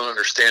of me, don't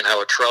understand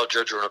how a trial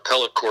judge or an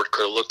appellate court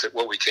could have looked at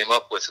what we came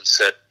up with and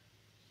said,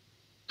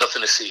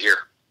 nothing to see here.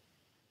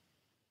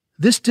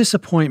 This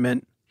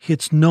disappointment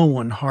hits no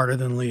one harder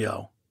than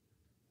Leo.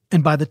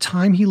 And by the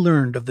time he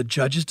learned of the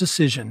judge's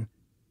decision,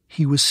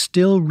 he was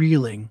still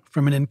reeling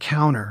from an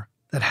encounter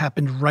that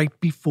happened right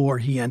before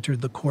he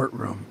entered the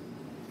courtroom.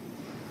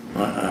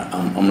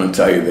 I'm going to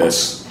tell you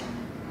this.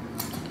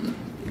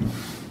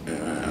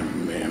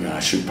 I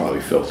should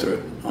probably filter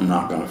it. I'm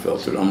not going to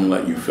filter it. I'm going to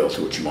let you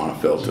filter what you want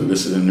to filter. And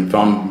if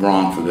I'm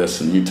wrong for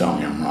this, and you tell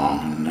me I'm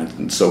wrong,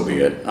 and so be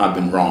it. I've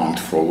been wronged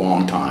for a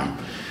long time.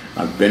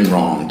 I've been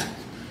wronged.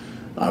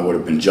 I would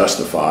have been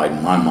justified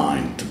in my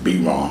mind to be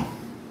wrong.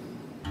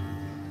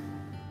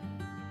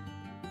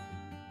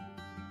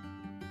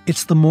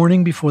 It's the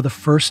morning before the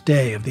first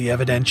day of the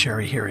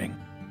evidentiary hearing.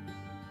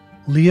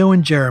 Leo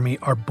and Jeremy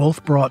are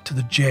both brought to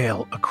the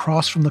jail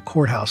across from the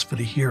courthouse for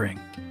the hearing.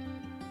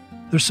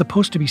 They're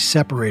supposed to be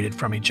separated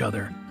from each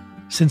other,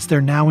 since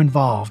they're now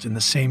involved in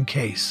the same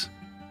case.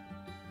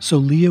 So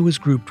Leo is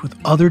grouped with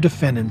other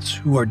defendants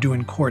who are due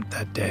in court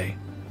that day.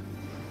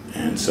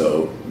 And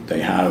so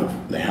they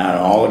had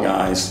all the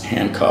guys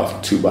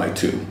handcuffed 2 by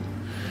 2.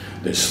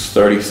 There's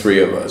 33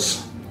 of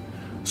us,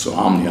 so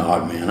I'm the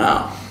odd man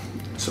out.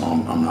 so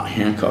I'm not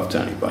handcuffed to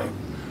anybody.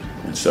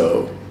 And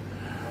so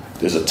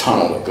there's a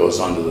tunnel that goes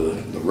under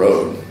the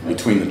road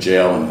between the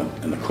jail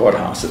and the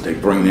courthouse that they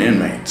bring the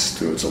inmates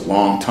through. It's a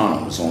long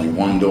tunnel. There's only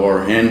one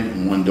door in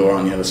and one door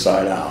on the other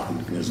side out.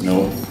 There's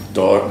no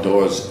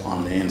doors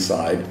on the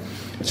inside.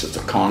 It's just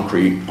a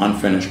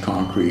unfinished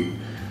concrete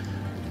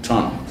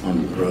tunnel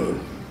under the road.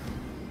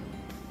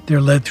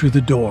 They're led through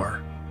the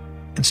door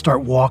and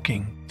start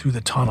walking through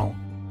the tunnel.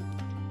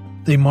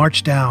 They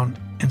march down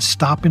and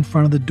stop in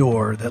front of the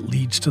door that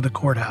leads to the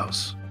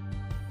courthouse.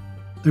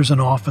 There's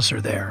an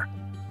officer there,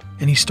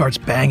 and he starts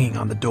banging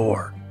on the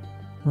door,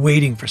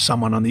 waiting for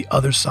someone on the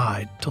other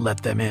side to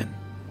let them in.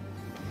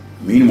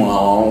 Meanwhile,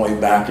 all the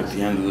way back at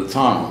the end of the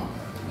tunnel,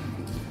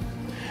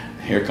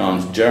 here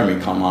comes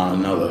Jeremy come on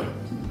another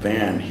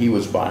van. He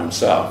was by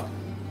himself.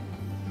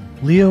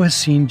 Leo has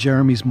seen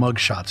Jeremy's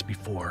mugshots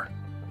before.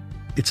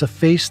 It's a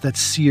face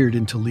that's seared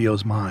into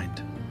Leo's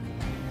mind.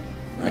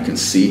 I can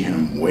see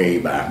him way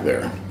back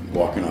there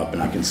walking up,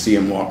 and I can see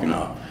him walking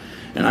up.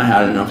 And I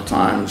had enough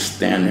time to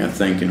stand there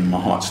thinking, and my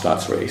heart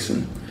starts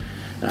racing.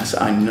 And I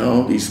said, I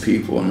know these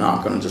people are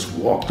not going to just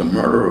walk the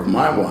murder of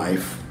my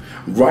wife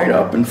right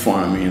up in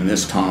front of me in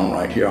this tunnel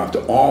right here after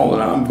all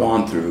that I've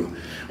gone through.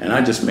 And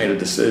I just made a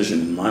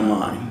decision in my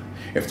mind.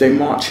 If they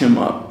march him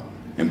up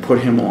and put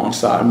him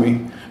alongside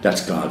me,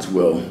 that's God's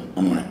will.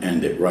 I'm going to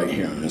end it right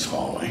here in this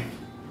hallway.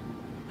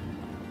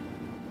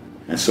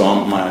 And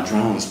so my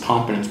adrenaline's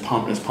pumping,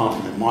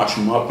 and march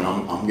him up, and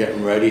I'm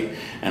getting ready,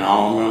 and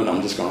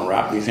I'm just going to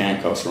wrap these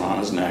handcuffs around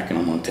his neck, and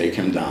I'm going to take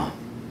him down.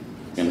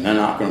 And they're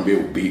not going to be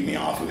able to beat me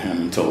off of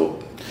him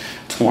until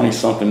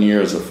 20-something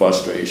years of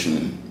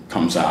frustration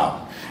comes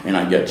out, and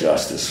I get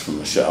justice from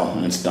Michelle,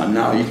 and it's done.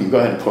 Now you can go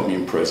ahead and put me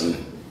in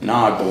prison.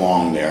 Now I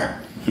belong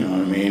there. You know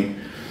what I mean?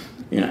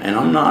 And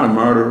I'm not a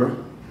murderer.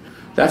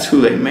 That's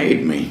who they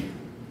made me.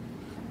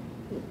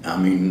 I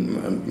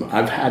mean,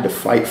 I've had to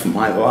fight for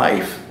my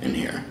life in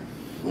here.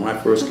 When I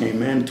first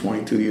came in,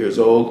 22 years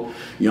old,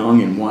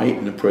 young and white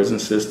in the prison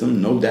system,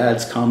 no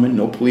dad's coming,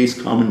 no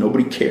police coming,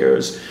 nobody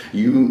cares.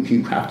 You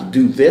have to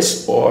do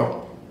this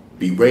or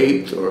be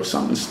raped or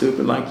something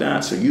stupid like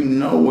that, so you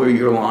know where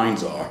your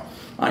lines are.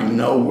 I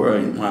know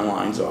where my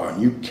lines are,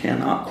 and you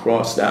cannot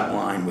cross that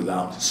line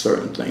without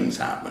certain things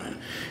happening.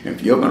 And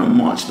if you're going to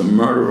march the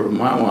murderer of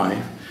my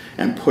wife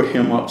and put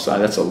him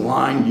upside, that's a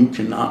line you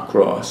cannot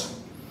cross.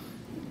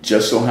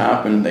 Just so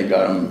happened they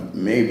got him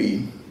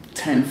maybe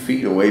 10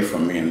 feet away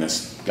from me, and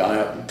this guy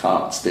up the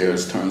top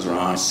stairs turns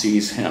around,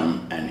 sees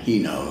him, and he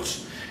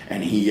knows.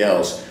 And he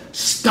yells,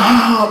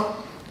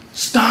 "Stop!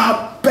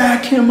 Stop!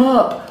 Back him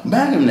up!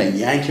 Back him!" And they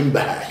yank him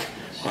back.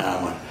 And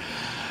I went,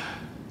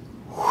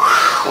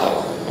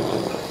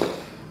 whew.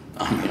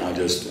 I mean, I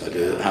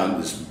did have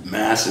this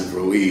massive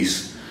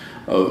release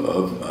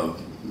of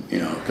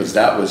because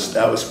that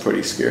was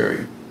pretty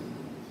scary.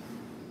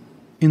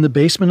 In the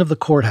basement of the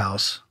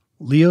courthouse,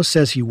 Leo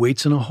says he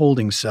waits in a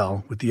holding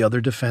cell with the other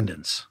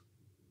defendants.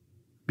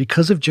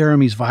 Because of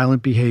Jeremy's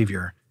violent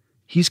behavior,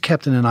 he's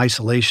kept in an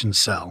isolation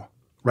cell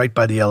right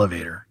by the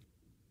elevator.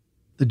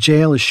 The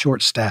jail is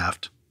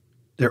short-staffed.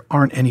 There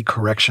aren't any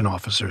correction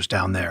officers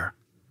down there.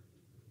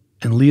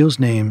 And Leo's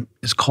name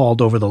is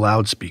called over the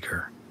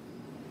loudspeaker.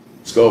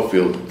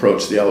 Schofield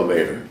approached the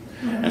elevator.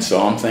 And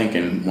so I'm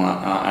thinking, well,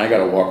 I got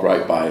to walk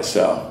right by his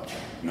cell.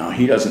 Now,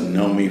 he doesn't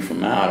know me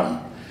from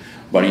Adam,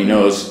 but he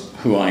knows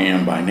who I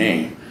am by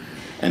name.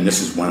 And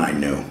this is when I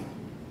knew,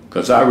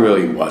 because I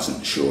really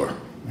wasn't sure.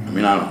 I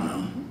mean, I don't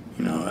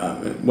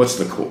know. What's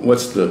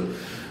the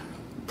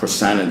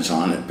percentage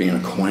on it being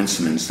a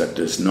coincidence that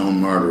this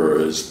known murderer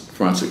is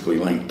forensically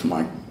linked to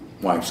my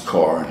wife's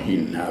car and he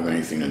didn't have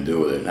anything to do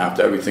with it?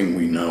 After everything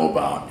we know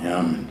about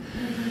him,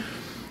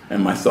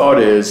 and my thought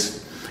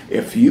is,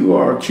 if you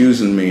are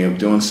accusing me of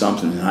doing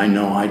something that I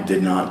know I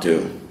did not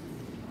do,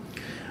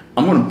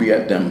 I'm going to be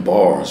at them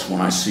bars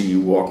when I see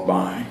you walk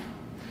by.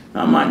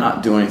 I might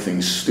not do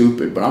anything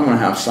stupid, but I'm going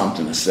to have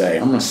something to say.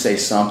 I'm going to say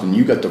something.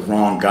 You got the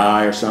wrong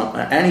guy or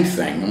something.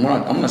 Anything. I'm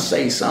going to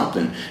say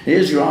something.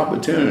 Here's your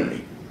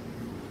opportunity.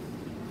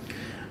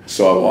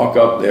 So I walk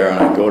up there and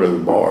I go to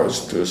the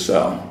bars, to the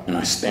cell, and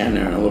I stand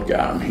there and I look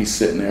at him. He's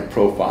sitting there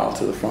profile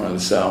to the front of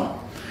the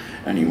cell,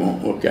 and he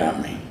won't look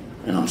at me.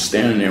 And I'm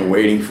standing there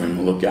waiting for him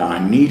to look at me.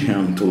 I need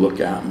him to look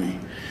at me.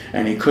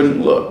 And he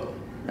couldn't look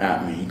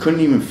at me. He couldn't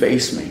even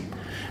face me.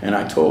 And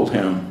I told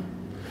him,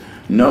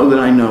 "Know that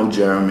I know,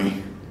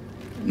 Jeremy.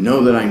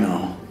 Know that I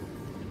know."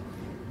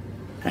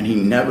 And he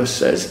never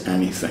says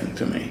anything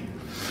to me.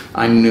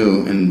 I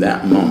knew in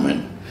that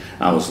moment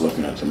I was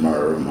looking at the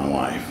murder of my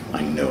wife.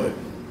 I knew it.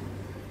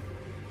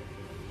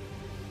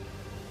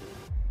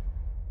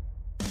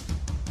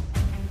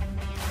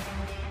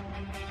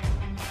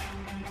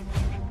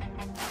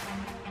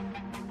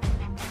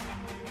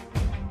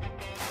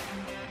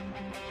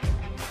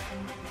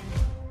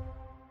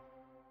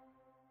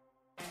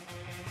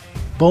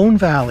 Bone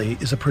Valley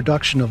is a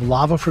production of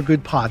Lava for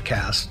Good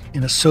podcast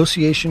in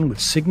association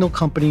with Signal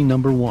Company No.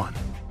 1.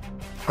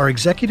 Our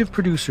executive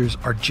producers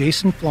are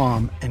Jason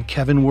Flom and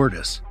Kevin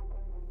Werdis.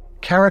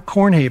 Kara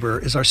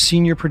Kornhaber is our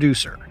senior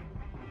producer.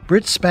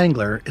 Britt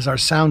Spangler is our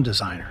sound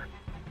designer.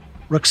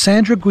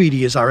 Roxandra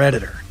Guidi is our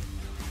editor.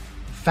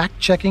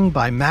 Fact-checking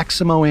by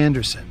Maximo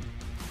Anderson.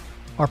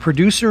 Our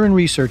producer and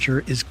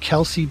researcher is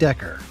Kelsey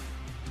Decker.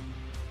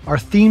 Our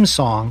theme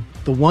song,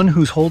 The One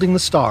Who's Holding the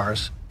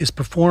Stars, is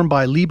performed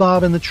by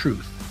Lebob and the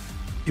Truth.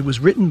 It was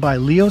written by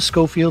Leo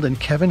Schofield and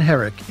Kevin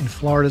Herrick in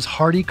Florida's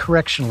Hardy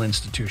Correctional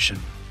Institution.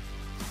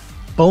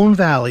 Bone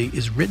Valley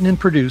is written and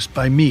produced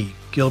by me,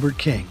 Gilbert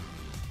King.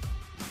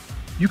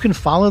 You can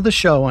follow the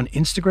show on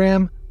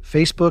Instagram,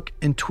 Facebook,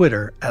 and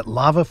Twitter at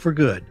Lava for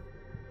Good.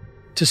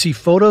 To see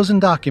photos and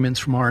documents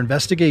from our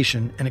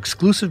investigation and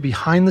exclusive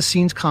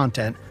behind-the-scenes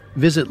content,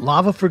 visit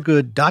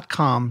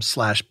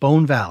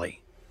lavaforgood.com/Bone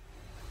Valley.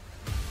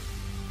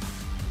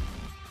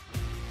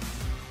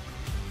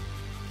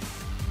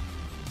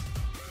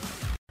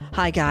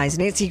 Hi guys,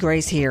 Nancy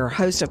Grace here,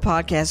 host of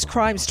podcast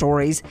Crime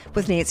Stories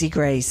with Nancy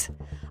Grace.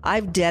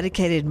 I've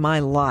dedicated my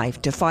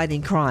life to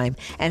fighting crime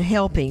and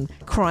helping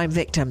crime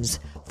victims.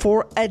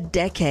 For a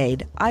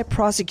decade, I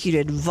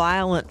prosecuted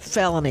violent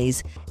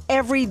felonies.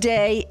 Every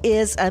day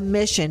is a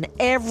mission.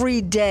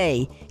 Every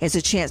day is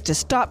a chance to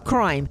stop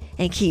crime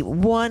and keep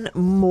one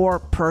more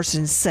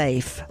person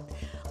safe.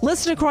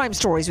 Listen to Crime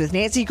Stories with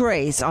Nancy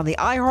Grace on the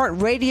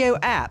iHeartRadio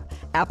app,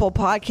 Apple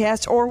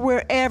Podcasts, or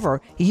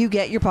wherever you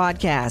get your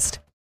podcast.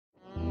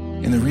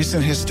 In the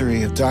recent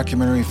history of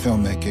documentary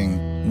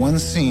filmmaking, one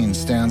scene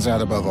stands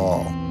out above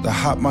all: the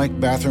hot mic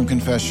bathroom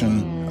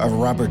confession of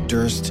Robert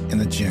Durst in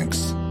The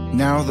Jinx.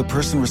 Now, the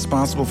person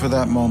responsible for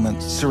that moment,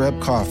 Sareb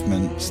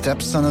Kaufman,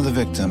 stepson of the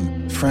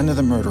victim, friend of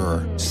the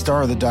murderer,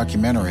 star of the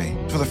documentary,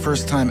 for the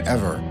first time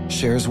ever,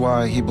 shares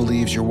why he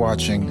believes you're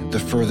watching the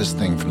furthest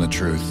thing from the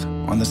truth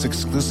on this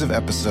exclusive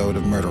episode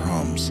of Murder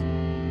Homes.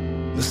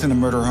 Listen to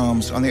Murder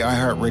Homes on the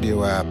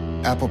iHeartRadio app,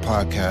 Apple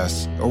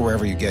Podcasts, or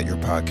wherever you get your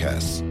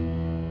podcasts.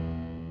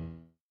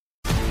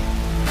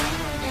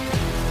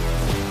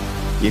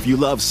 If you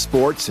love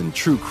sports and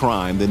true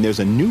crime, then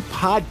there's a new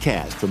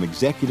podcast from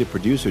executive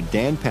producer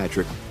Dan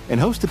Patrick and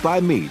hosted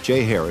by me,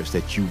 Jay Harris,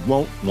 that you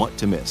won't want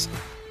to miss.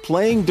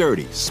 Playing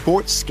Dirty: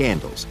 Sports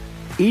Scandals.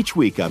 Each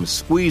week, I'm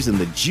squeezing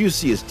the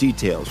juiciest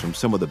details from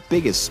some of the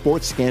biggest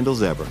sports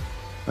scandals ever.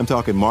 I'm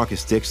talking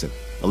Marcus Dixon,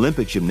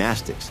 Olympic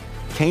gymnastics,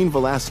 Cain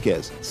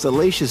Velasquez,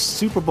 salacious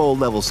Super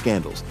Bowl-level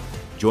scandals.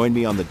 Join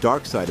me on the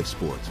dark side of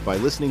sports by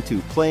listening to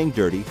Playing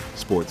Dirty: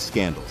 Sports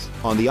Scandals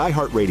on the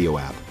iHeartRadio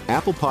app,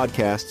 Apple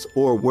Podcasts,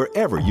 or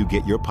wherever you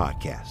get your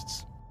podcasts.